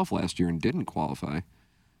 Open himself last year and didn't qualify.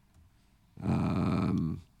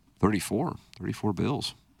 34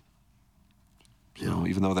 bills. So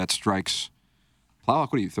even though that strikes,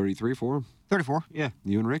 Plowhawk, what are you, 33 for him? 34, yeah.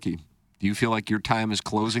 You and Ricky. Do you feel like your time is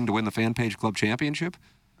closing to win the Fan Page Club Championship?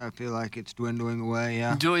 I feel like it's dwindling away,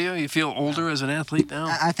 yeah. Do you? You feel older as an athlete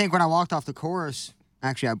now? I think when I walked off the course,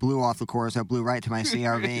 actually, I blew off the course. I blew right to my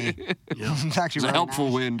CRV. It's actually It's a really helpful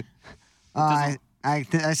nice. wind. I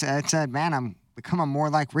said, man, I'm becoming more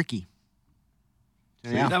like Ricky.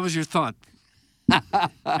 So, yeah. That was your thought.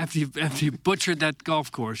 after you butchered that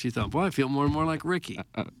golf course, you thought, boy, I feel more and more like Ricky.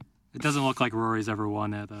 It doesn't look like Rory's ever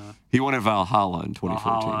won at He won at Valhalla in 2014.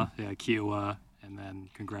 Valhalla, yeah, Kiowa, and then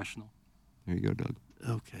Congressional. There you go, Doug.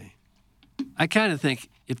 Okay. I kind of think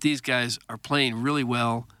if these guys are playing really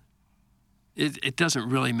well, it doesn't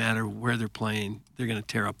really matter where they're playing. They're going to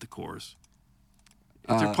tear up the course.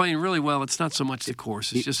 If they're playing really well, it's not so much the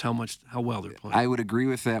course. It's just how well they're playing. I would agree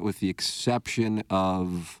with that, with the exception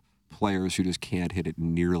of players who just can't hit it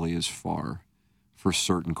nearly as far for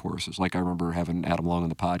certain courses. Like I remember having Adam Long on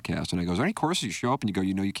the podcast, and I go, "Is there any courses you show up and you go,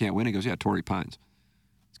 you can't win?" He goes, "Yeah, Torrey Pines."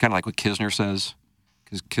 It's kind of like what Kisner says,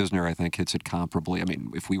 because Kisner, I think, hits it comparably. I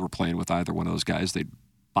mean, if we were playing with either one of those guys, they'd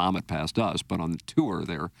bomb it past us. But on the tour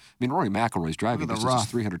there, I mean, Rory McIlroy's driving distance is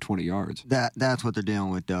 320 yards. That's what they're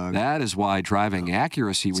dealing with, Doug. That is why driving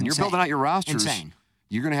accuracy, when you're insane. building out your rosters, Insane.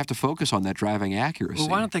 you're going to have to focus on that driving accuracy. Well,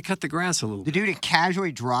 why don't they cut the grass a little The bit? dude is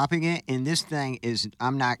casually dropping it, and this thing is,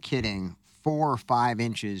 I'm not kidding, 4 or 5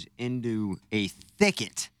 inches into a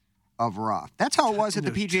thicket of rough. That's how it was at the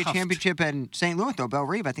PGA Championship in St. Louis, though, Belle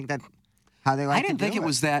Reve. I think that's how they like I didn't to do think it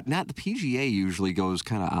was that. Not the PGA usually goes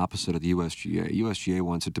kind of opposite of the USGA. USGA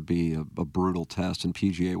wants it to be a brutal test, and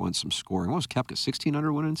PGA wants some scoring. What was Koepka, 16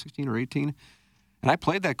 under winning, 16 or 18? And I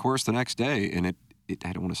played that course the next day, and it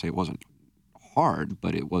I don't want to say it wasn't hard,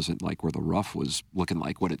 but it wasn't like where the rough was looking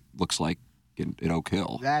like what it looks like at Oak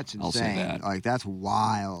Hill. That's insane. I'll say that. Like, that's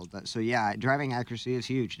wild. So, yeah, driving accuracy is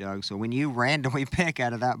huge, Doug. So when you randomly pick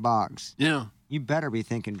out of that box, you better be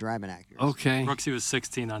thinking driving accuracy. Okay. Brooksy was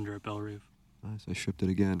 16 under at Belle Reve. Nice. I shipped it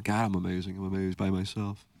again. God, I'm amazing. I'm amazed by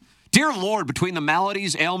myself. Dear Lord, between the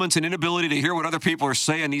maladies, ailments, and inability to hear what other people are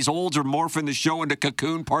saying, these olds are morphing the show into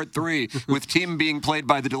Cocoon Part 3, with Tim being played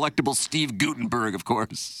by the delectable Steve Guttenberg, of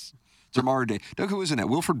course. It's our modern day. Doug, who was in that?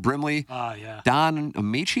 Wilfred Brimley? Yeah. Don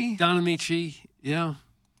Amici? Don Amici, yeah.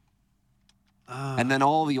 And then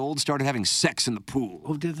all the olds started having sex in the pool.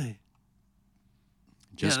 Oh, did they?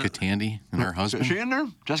 Jessica Tandy and her husband. Is she in there?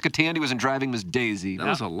 Jessica Tandy was in Driving Miss Daisy. That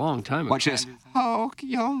was a long time ago. Watch this. Oh,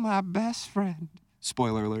 you're my best friend.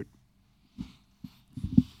 Spoiler alert.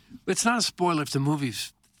 It's not a spoiler if the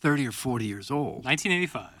movie's 30 or 40 years old.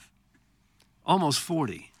 1985. Almost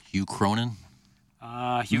 40. Hugh Cronin.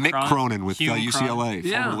 Mick Cronin with UCLA,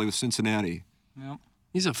 Yeah. formerly with Cincinnati. Yep.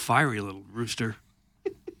 He's a fiery little rooster.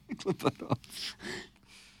 Clip that off.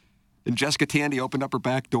 And Jessica Tandy opened up her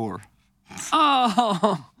back door.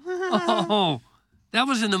 Oh, that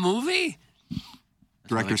was in the movie?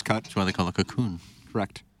 Director's cut. That's why they call it Cocoon.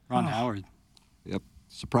 Correct. Ron Howard. Yep.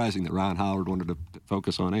 Surprising that Ron Howard wanted to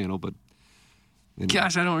focus on anal, but...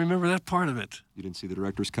 Gosh, I don't remember that part of it. You didn't see the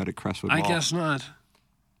director's cut at Crestwood I Mall. guess not.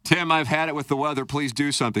 Tim, I've had it with the weather. Please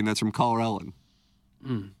do something. That's from Caller Ellen.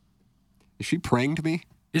 Is she praying to me?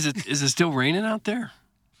 Is it still raining out there?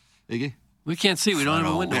 Iggy? We can't see. We don't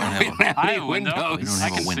have a window. I have a window. We don't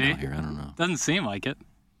have a window here. I don't know. Doesn't seem like it.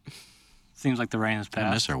 Seems like the rain has I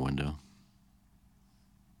passed. miss our window.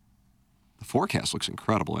 The forecast looks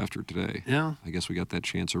incredible after today. Yeah. I guess we got that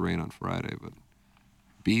chance of rain on Friday, but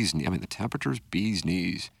the temperature's bee's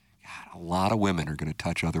knees. God, a lot of women are going to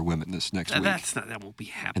touch other women this next week. That won't be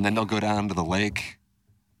happening. And then they'll go down to the lake,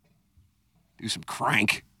 do some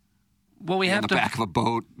crank. Well, we on have the to back of a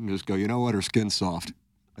boat and just go, you know what, her skin's soft.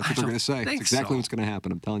 That's what they're going to say. That's think exactly so. what's going to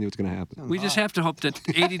happen. I'm telling you what's going to happen. We just have to hope that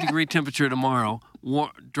 80-degree temperature tomorrow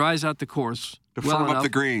dries out the course To well firm up enough the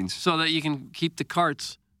greens. so that you can keep the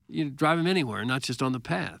carts, drive them anywhere, not just on the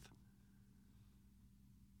path.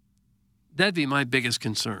 That'd be my biggest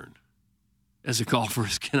concern as a golfer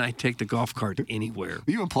is, can I take the golf cart anywhere?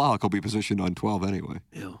 You and Plowek will be positioned on 12 anyway.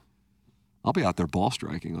 Yeah. I'll be out there ball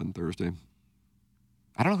striking on Thursday.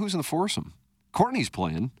 I don't know who's in the foursome. Courtney's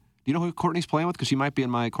playing. Do you know who Courtney's playing with? Because she might be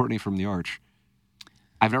in my Courtney from the Arch.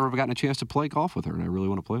 I've never gotten a chance to play golf with her, and I really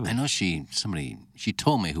want to play with her. I know she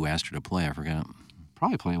told me who asked her to play. I forgot.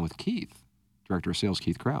 Probably playing with Keith, Director of Sales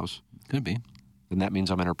Keith Krause. Could be. Then that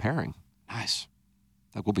means I'm in her pairing. Nice.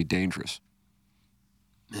 That will be dangerous.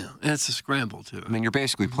 Yeah, and it's a scramble, too. I mean, you're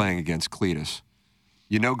basically playing against Cletus.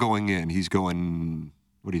 You know going in, he's going,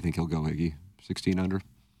 what do you think he'll go, Iggy? 16 under?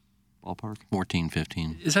 Ballpark? 14,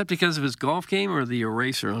 15. Is that because of his golf game or the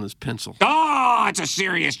eraser on his pencil? Oh, it's a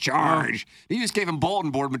serious charge. He just gave him bulletin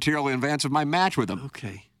board material in advance of my match with him.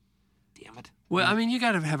 Okay. Damn it. Well, I mean, you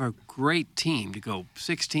got to have a great team to go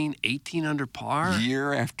 16, 18 under par.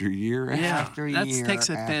 Year after year After year. That takes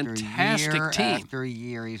a after fantastic year team. After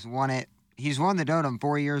year. He's won it. He's won the Dotem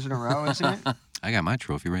 4 years in a row, isn't it? I got my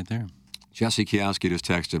trophy right there. Jesse Kiowski just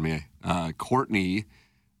texted me. Courtney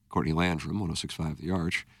Landrum, 106.5 The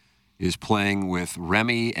Arch, is playing with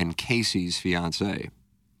Remy and Casey's fiance.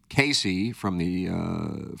 Casey from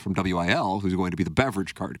WIL, who's going to be the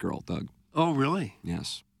beverage card girl, Doug. Oh, really?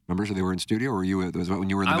 Yes. Remember, so they were in studio, or was when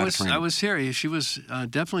you were in the Mediterranean? I was here. She was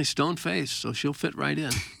definitely stone-faced, so she'll fit right in.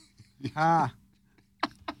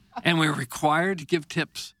 And we're required to give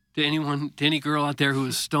tips to any girl out there who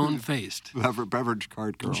is stone-faced. Beverage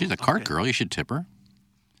card girl. She's a cart girl. You should tip her.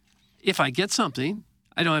 If I get something,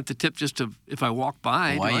 I don't have to tip just if I walk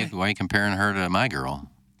by. Why are you comparing her to my girl?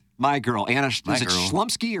 My girl, Anna. Is My it girl.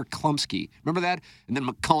 Schlumsky or Klumsky? Remember that? And then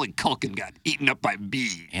Macaulay Culkin got eaten up by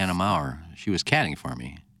bees. Anna Maurer. She was caddying for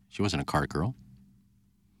me. She wasn't a cart girl.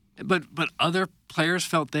 But other players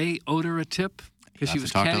felt they owed her a tip because she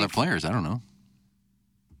was talk to caddying other players. I don't know.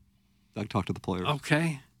 Doug talked to the players.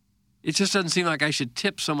 Okay. It just doesn't seem like I should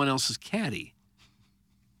tip someone else's caddy.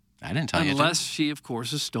 I didn't tell you to. Unless she, of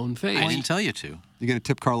course, is stone-faced. I didn't tell you to. You going to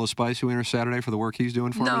tip Carlos Spice, who enters Saturday, for the work he's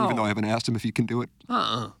doing for me, No. even though I haven't asked him if he can do it?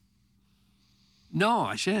 No,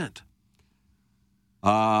 I shan't.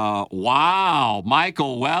 Wow.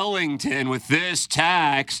 Michael Wellington with this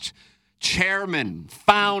text. Chairman,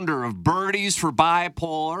 founder of Birdies for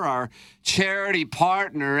Bipolar, our charity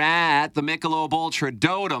partner at the Michelob Ultra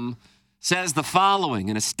Dotem, says the following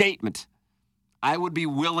in a statement. I would be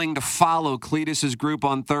willing to follow Cletus's group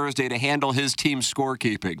on Thursday to handle his team's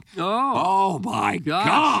scorekeeping. Oh my gosh,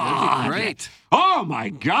 God. that'd be great. Oh, my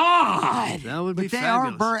God. That would be But they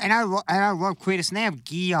fabulous. are and I love Cletus, and they have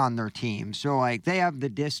Guy on their team, so like they have the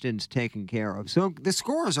distance taken care of. So the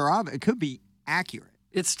scores are it could be accurate.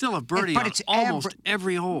 It's still a birdie But on it's almost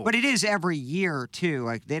every hole. But it is every year too.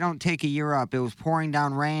 Like they don't take a year up. It was pouring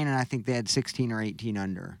down rain, and I think they had 16 or 18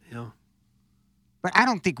 under. Yeah. But I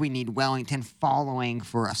don't think we need Wellington following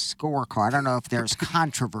for a scorecard. I don't know if there's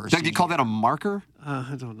controversy. Doug, do you call that a marker?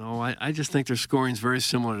 I don't know. I just think their scoring is very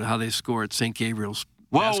similar to how they score at St. Gabriel's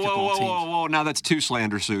basketball teams. Whoa. Now that's two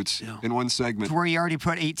slander suits in one segment. Where you already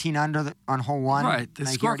put 18 under on hole one? Right. The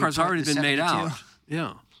Like you scorecard's put already the been made 72? out.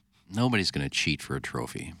 Yeah. Nobody's going to cheat for a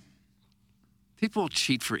trophy. People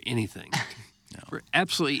cheat for anything. For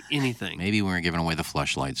absolutely anything. Maybe when we're giving away the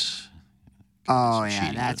fleshlights. Oh, yeah.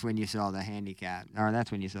 cheating, That's when you saw the handicap. Or that's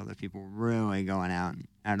when you saw the people really going out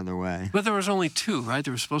of their way. But there was only two, right?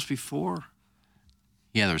 There was supposed to be four.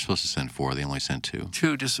 Yeah, they were supposed to send 4. They only sent 2.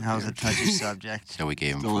 Two disappeared. That was a touchy subject. So we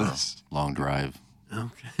gave them Still for is. a long drive.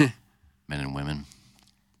 Okay. Men and women.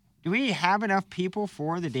 Do we have enough people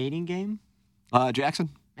for the dating game? Jackson?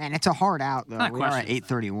 Man, it's a hard out, though. Not We are at questions.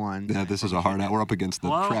 8:31. Yeah, this is a hard out. We're up against the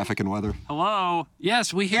Hello? traffic and weather. Hello.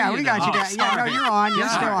 Yes, we hear Yeah, you. we got now. you down. Yeah, no, you're on. You're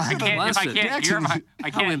still I on. can't, if I can't hear I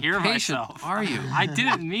How can't hear impatient myself. are you? I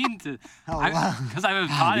didn't mean to. Hello. Because I've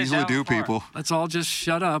thought it Easily down do, before. people. Let's all just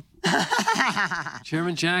shut up.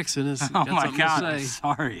 Chairman Jackson has Oh got my something God! to I'm say.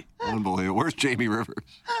 sorry. Unbelievable. Where's Jamie Rivers?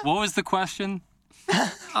 What was the question?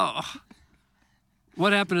 Oh.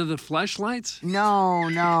 What happened to the flashlights? No.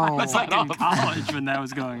 I was like in college when that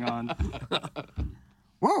was going on.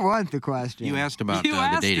 What was the question? You asked about You the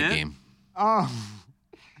asked dating it. game. Oh.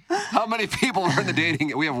 How many people are in the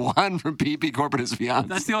dating? We have Juan from PP Corp and his fiance.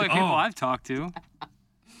 That's the only people I've talked to.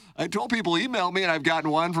 I told people email me, and I've gotten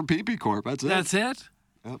one from PP Corp. That's it. That's it?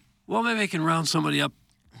 Yep. Well, maybe I can round somebody up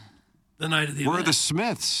the night of the We're event. the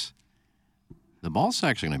Smiths. The ball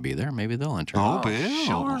sack's going to be there. Maybe they'll enter. Oh, Bill.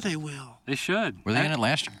 Sure they will. They should. Were they in it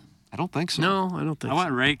last year? I don't think so. No, I don't think I so.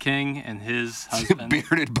 went Ray King and his husband.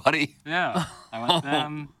 Bearded buddy. Yeah. I went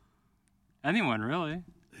them. Anyone, really.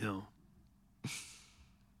 Yeah.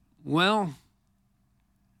 Well,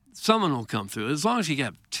 someone will come through. As long as you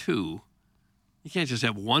get two. You can't just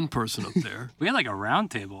have one person up there. We had like a round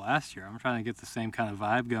table last year. I'm trying to get the same kind of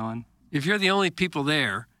vibe going. If you're the only people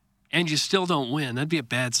there and you still don't win, that'd be a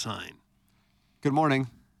bad sign. Good morning.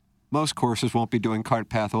 Most courses won't be doing cart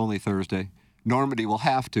path only Thursday. Normandy will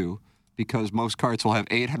have to because most carts will have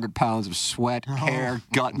 800 pounds of sweat, hair,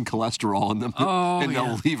 gut, and cholesterol in them. And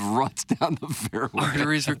they'll leave ruts down the fairway.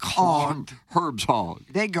 Arteries are clogged. Herb's hog.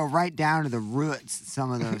 They go right down to the roots,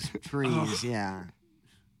 some of those trees, yeah.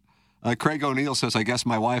 Craig O'Neill says, I guess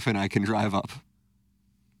my wife and I can drive up.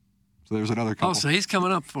 So there's another couple. Oh, so he's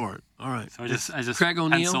coming up for it. All right. So I just Craig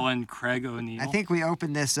O'Neill? pencil in Craig O'Neill. I think we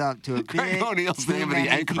opened this up to a Craig big O'Neill's the too name of the many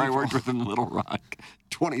anchor I people. worked with in Little Rock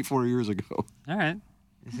 24 years ago. All right.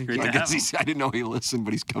 Great I to guess have him. I didn't know he listened,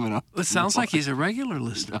 but he's coming up. It sounds like he's a regular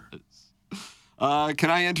listener. Can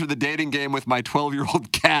I enter the dating game with my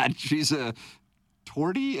 12-year-old cat? She's a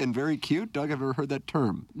tortie and very cute. Doug, have you ever heard that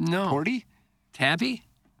term? No. Tortie? Tabby?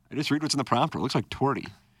 I just read what's in the prompter. It looks like tortie.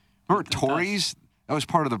 Remember Tories? That was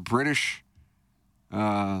part of the British...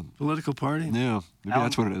 political party? Yeah, maybe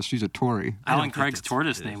that's what it is. She's a Tory. Alan Craig's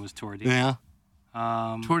tortoise name was Torty. Yeah.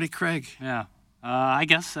 Torty Craig. Yeah. I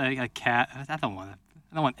guess a cat. I don't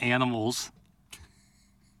want animals.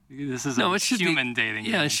 This is No, a it should human be, dating.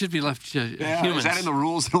 Yeah, game. it should be left to Yeah, humans. is that in the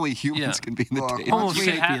rules that only humans can be in the dating? Homo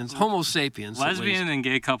sapiens. Homo sapiens. at Lesbian least. and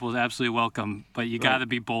gay couples absolutely welcome, but you got to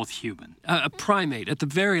be both human. A primate, at the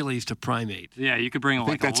very least, a primate. Yeah, you could bring I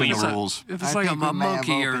think like that's a in the lemur. rules. If it's I like a think we may have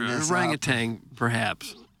monkey or opened an this up. orangutan,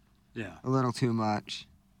 perhaps. Yeah. A little too much.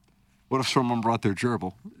 What if someone brought their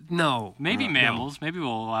gerbil? No. Maybe no. mammals. Maybe we'll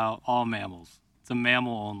allow all mammals. It's a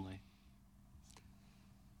mammal only.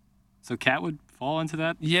 So cat would fall into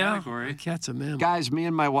that category. A cat's a mammal. Guys, me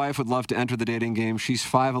and my wife would love to enter the dating game. She's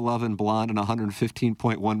 5'11", blonde, and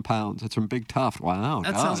 115.1 pounds. That's from Big Tough. Wow.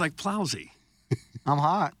 That Doug. sounds like Plowsy. I'm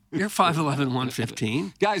hot. You're 5'11",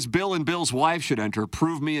 115. Guys, Bill and Bill's wife should enter.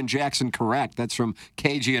 Prove me and Jackson correct. That's from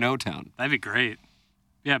KG in O-Town. That'd be great.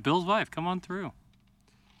 Yeah, Bill's wife, come on through.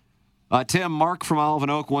 Tim, Mark from Olive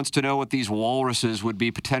and Oak wants to know what these walruses would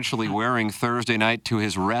be potentially wearing Thursday night to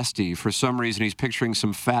his resty. For some reason, he's picturing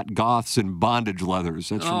some fat goths in bondage leathers.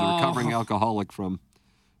 That's from the recovering alcoholic from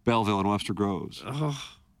Belleville and Webster Groves. Oh.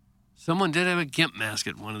 Someone did have a gimp mask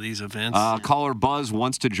at one of these events. Caller Buzz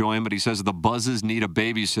wants to join, but he says the Buzzes need a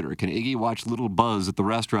babysitter. Can Iggy watch Little Buzz at the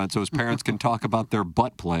restaurant so his parents can talk about their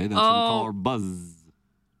butt play? That's from Caller Buzz.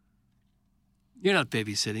 You're not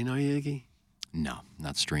babysitting, are you, Iggy? No,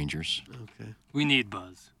 not strangers. Okay. We need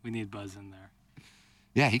Buzz. We need Buzz in there.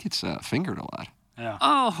 Yeah, he gets fingered a lot. Yeah.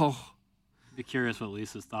 Oh. Be curious what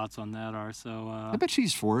Lisa's thoughts on that are. So. I bet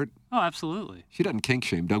she's for it. Oh, absolutely. She doesn't kink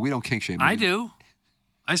shame, Doug. We don't kink shame. I do.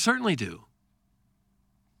 I certainly do.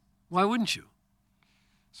 Why wouldn't you?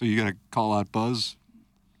 So you're going to call out Buzz?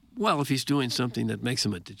 Well, if he's doing something that makes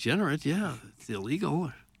him a degenerate, yeah, it's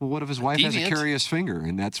illegal. Well, what if his wife has a Deviant. curious finger,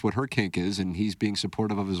 and that's what her kink is, and he's being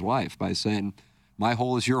supportive of his wife by saying, my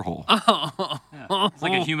hole is your hole. Yeah. It's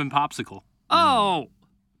like a human popsicle. Oh.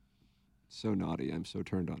 So naughty. I'm so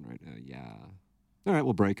turned on right now. Yeah. All right,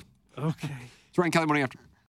 we'll break. Okay. It's Ryan Kelly Morning After.